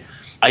 And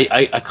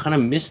I kind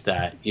of miss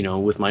that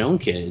with my own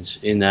kids,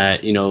 in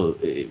that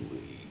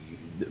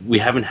we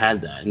haven't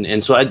had that.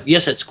 And so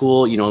yes, at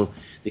school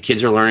the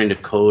kids are learning to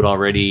code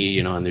already,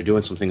 and they're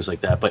doing some things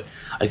like that. But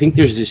I think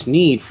there's this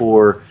need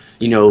for,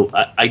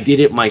 I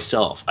did it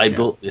myself. I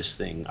built this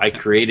thing. I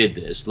created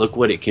this. Look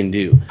what it can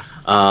do.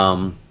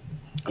 And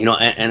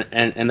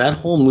that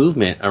whole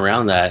movement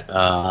around that,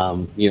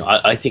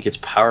 I think it's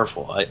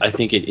powerful. I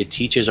think it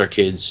teaches our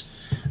kids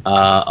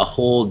a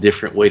whole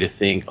different way to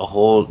think, a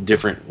whole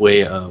different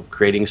way of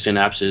creating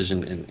synapses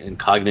and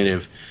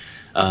cognitive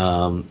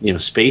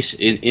space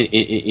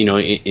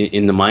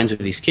in the minds of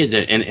these kids,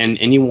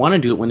 and you want to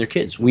do it when they're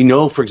kids. We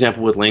know, for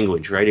example, with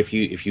language, right? If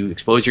you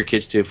expose your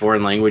kids to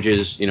foreign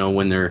languages,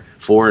 when they're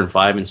 4 and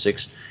 5 and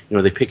 6,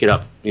 they pick it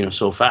up,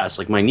 so fast.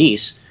 Like my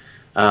niece,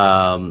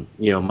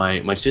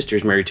 my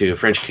sister's married to a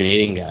French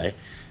Canadian guy,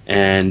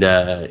 and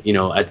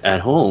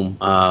at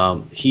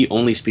home, he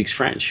only speaks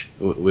French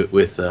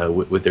with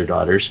their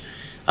daughters,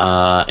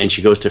 and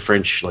she goes to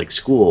French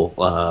school,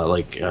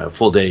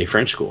 full day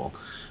French school.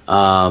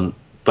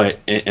 But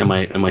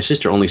my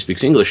sister only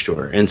speaks English to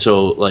her, and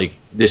so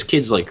this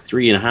kid's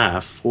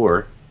 3.5,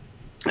 4,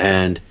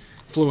 and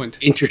fluent,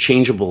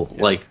 interchangeable,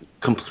 like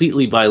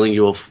completely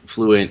bilingual,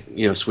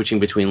 fluent, switching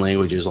between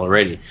languages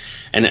already.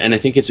 And I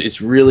think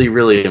it's really,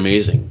 really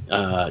amazing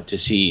to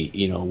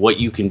see, what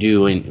you can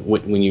do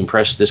when you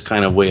impress this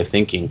kind of way of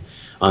thinking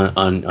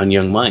on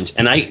young minds.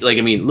 And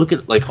look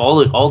at like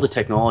all the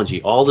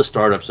technology, all the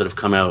startups that have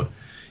come out,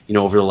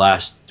 over the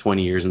last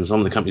 20 years, and some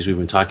of the companies we've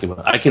been talking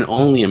about. I can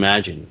only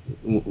imagine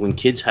when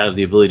kids have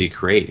the ability to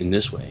create in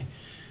this way,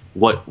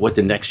 what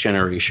the next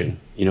generation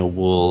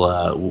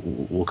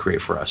will create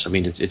for us. I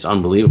mean, it's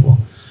unbelievable.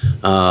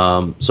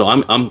 So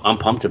I'm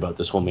pumped about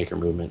this whole maker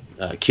movement,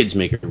 kids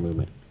maker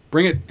movement.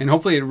 Bring it, and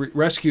hopefully it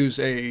rescues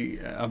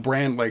a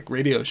brand like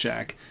Radio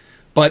Shack.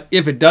 But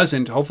if it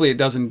doesn't, hopefully it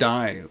doesn't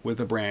die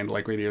with a brand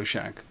like Radio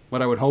Shack.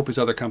 What I would hope is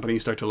other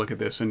companies start to look at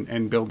this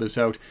and build this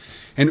out.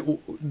 And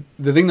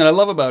the thing that I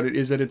love about it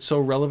is that it's so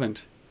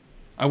relevant.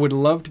 I would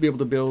love to be able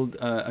to build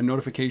a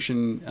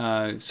notification,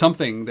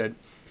 something that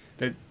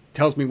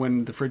tells me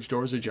when the fridge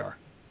door is ajar,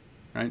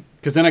 right?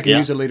 Because then I can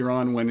use it later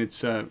on when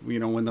it's,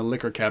 when the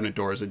liquor cabinet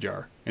door is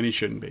ajar, and it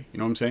shouldn't be. You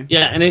know what I'm saying?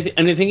 Yeah, and I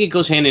think it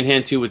goes hand in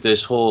hand too with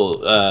this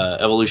whole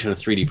evolution of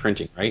 3D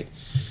printing, right?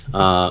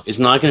 It's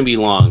not going to be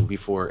long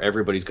before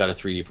everybody's got a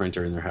 3D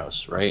printer in their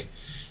house, right?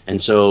 And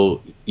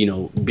so,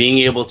 being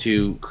able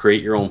to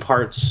create your own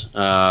parts,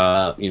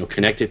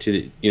 connect it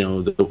to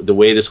the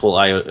way this whole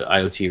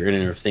IoT or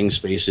Internet of Things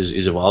space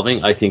is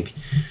evolving, I think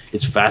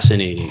it's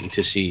fascinating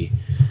to see,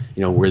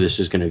 where this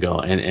is going to go.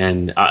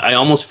 And I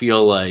almost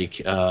feel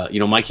like,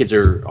 my kids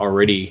are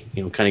already,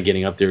 kind of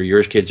getting up there.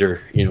 Your kids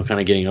are, kind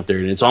of getting up there.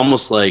 And it's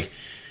almost like,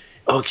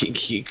 oh, can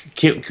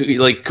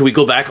we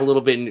go back a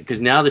little bit? Because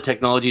now the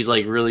technology is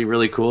like really,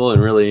 really cool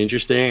and really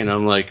interesting. And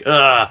I'm like,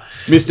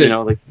 missed it.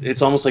 Like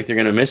it's almost like they're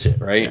going to miss it.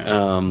 Right.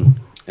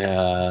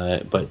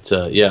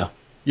 Yeah. Yeah.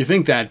 You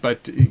think that,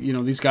 but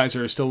these guys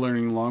are still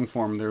learning long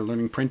form. They're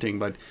learning printing,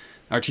 but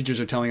our teachers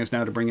are telling us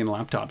now to bring in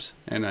laptops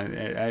and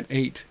at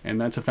 8, and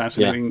that's a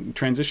fascinating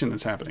transition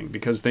that's happening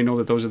because they know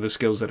that those are the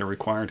skills that are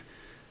required.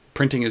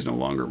 Printing is no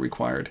longer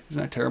required.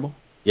 Isn't that terrible?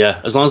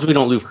 Yeah, as long as we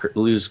don't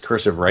lose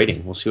cursive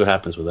writing, we'll see what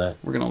happens with that.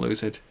 We're gonna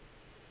lose it.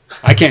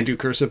 I can't do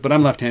cursive, but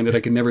I'm left-handed. I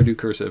can never do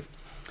cursive.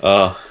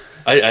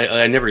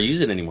 I never use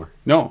it anymore.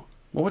 No.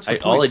 Well, what's the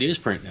point? All I do is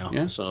print now.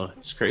 Yeah. So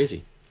it's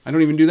crazy. I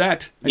don't even do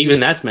that.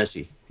 That's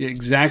messy.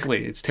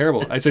 Exactly. It's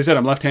terrible. As I said,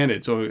 I'm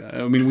left-handed. So,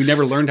 I mean, we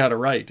never learned how to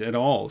write at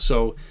all.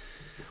 So,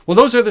 well,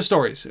 those are the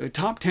stories.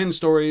 Top 10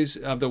 stories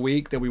of the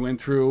week that we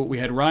went through. We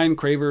had Ryan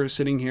Craver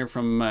sitting here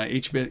from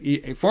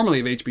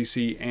formerly of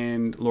HBC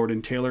and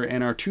Lord & Taylor.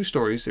 And our two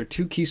stories, they're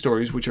two key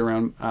stories, which are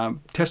around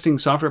testing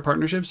software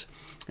partnerships.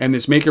 And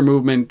this maker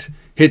movement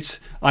hits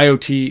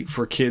IoT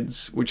for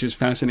kids, which is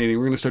fascinating.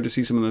 We're going to start to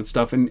see some of that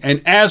stuff. And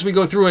as we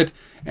go through it,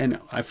 and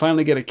I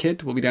finally get a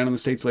kit, we'll be down in the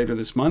States later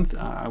this month.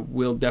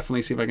 We'll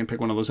definitely see if I can pick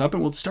one of those up,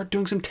 and we'll start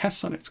doing some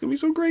tests on it. It's going to be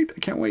so great. I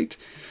can't wait.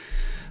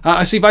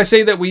 See if I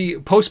say that we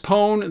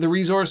postpone the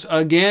resource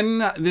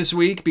again this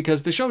week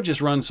because the show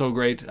just runs so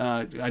great.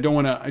 I don't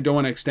want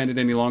to extend it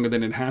any longer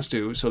than it has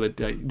to, so that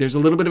there's a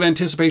little bit of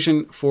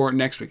anticipation for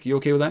next week. You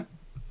okay with that?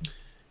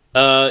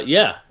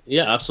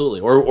 Yeah,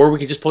 absolutely. Or we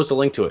could just post a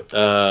link to it.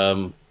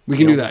 We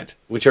can do that.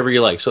 Whichever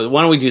you like. So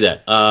why don't we do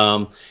that?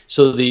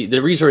 So the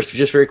resource,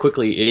 just very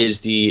quickly, is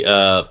the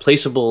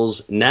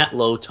Placeables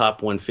NatLow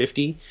Top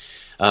 150.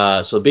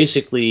 So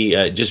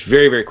basically, just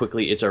very, very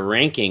quickly, it's a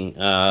ranking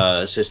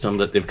system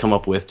that they've come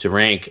up with to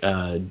rank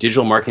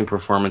digital marketing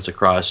performance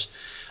across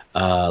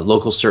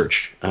local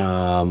search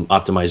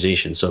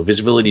optimization. So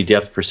visibility,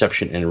 depth,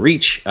 perception, and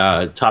reach.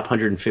 Top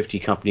 150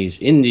 companies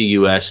in the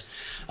U.S.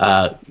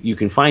 You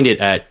can find it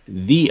at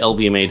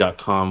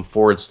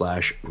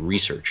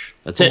thelbma.com/research.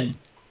 That's it.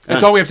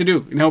 That's all we have to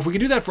do. Now, if we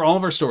could do that for all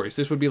of our stories,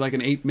 this would be like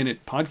an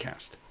 8-minute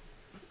podcast.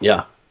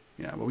 Yeah.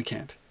 Yeah, but we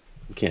can't.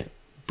 We can't.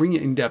 Bring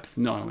you in-depth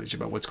knowledge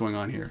about what's going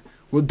on here.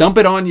 We'll dump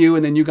it on you,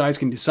 and then you guys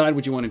can decide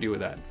what you want to do with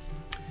that.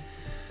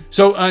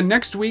 So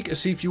next week,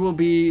 Asif, you will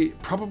be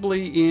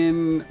probably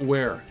in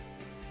where?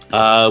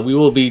 We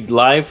will be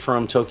live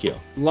from Tokyo.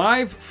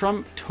 Live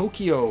from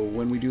Tokyo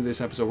when we do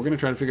this episode. We're going to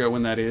try to figure out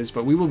when that is,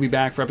 but we will be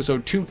back for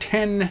episode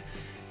 210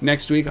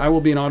 next week. I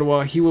will be in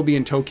Ottawa. He will be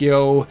in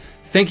Tokyo.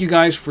 Thank you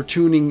guys for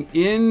tuning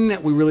in.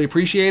 We really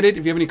appreciate it.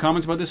 If you have any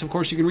comments about this, of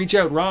course, you can reach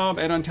out,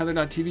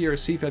 rob@untether.tv or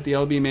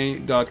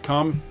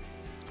asif@thelbma.com.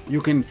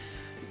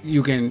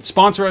 You can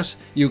sponsor us.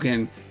 You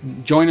can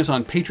join us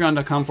on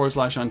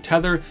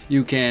patreon.com/untether.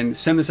 You can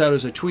send this out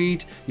as a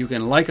tweet. You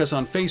can like us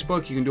on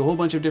Facebook. You can do a whole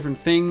bunch of different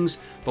things.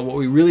 But what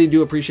we really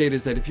do appreciate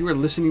is that if you are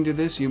listening to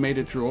this, you made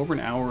it through over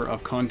an hour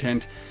of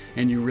content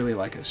and you really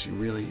like us. You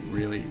really,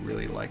 really,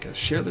 really like us.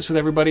 Share this with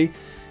everybody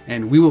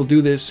and we will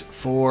do this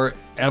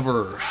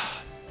forever.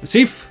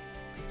 Asif,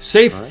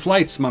 safe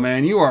flights, my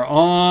man. You are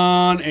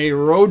on a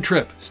road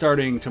trip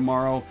starting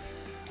tomorrow.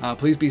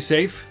 Please be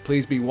safe.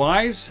 Please be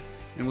wise.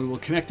 And we will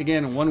connect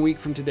again 1 week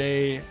from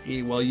today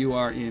while you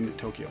are in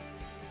Tokyo.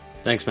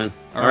 Thanks, man.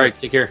 All right.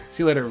 Take care.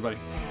 See you later, everybody.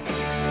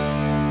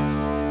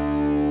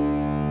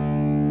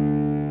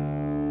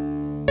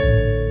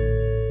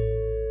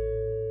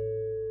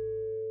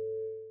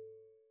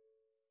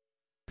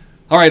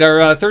 All right,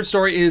 our third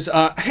story is,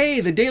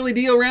 hey, the Daily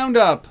Deal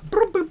Roundup.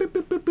 We're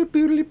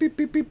going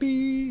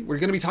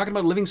to be talking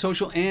about Living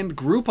Social and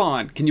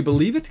Groupon. Can you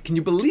believe it? Can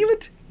you believe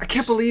it? I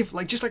can't believe,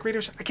 like, just like Radio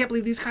Shack, I can't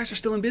believe these guys are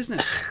still in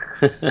business.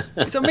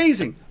 It's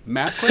amazing.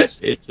 MapQuest?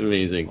 It's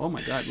amazing. Oh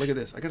my God, look at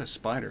this. I got a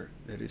spider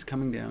that is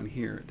coming down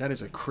here. That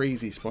is a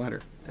crazy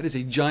spider. That is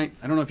a giant,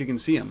 I don't know if you can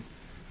see him,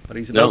 but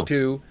he's about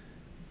to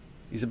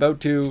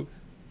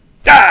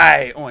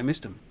die. Oh, I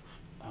missed him.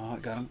 Oh, I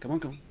got him. Come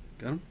on, come on.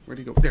 Got him? Where'd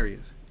he go? There he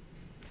is.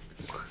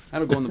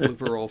 That'll go in the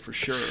blooper roll for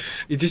sure.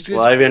 It just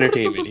live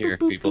entertainment here,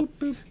 people.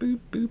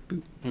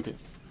 Okay.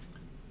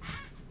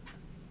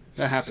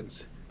 That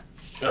happens.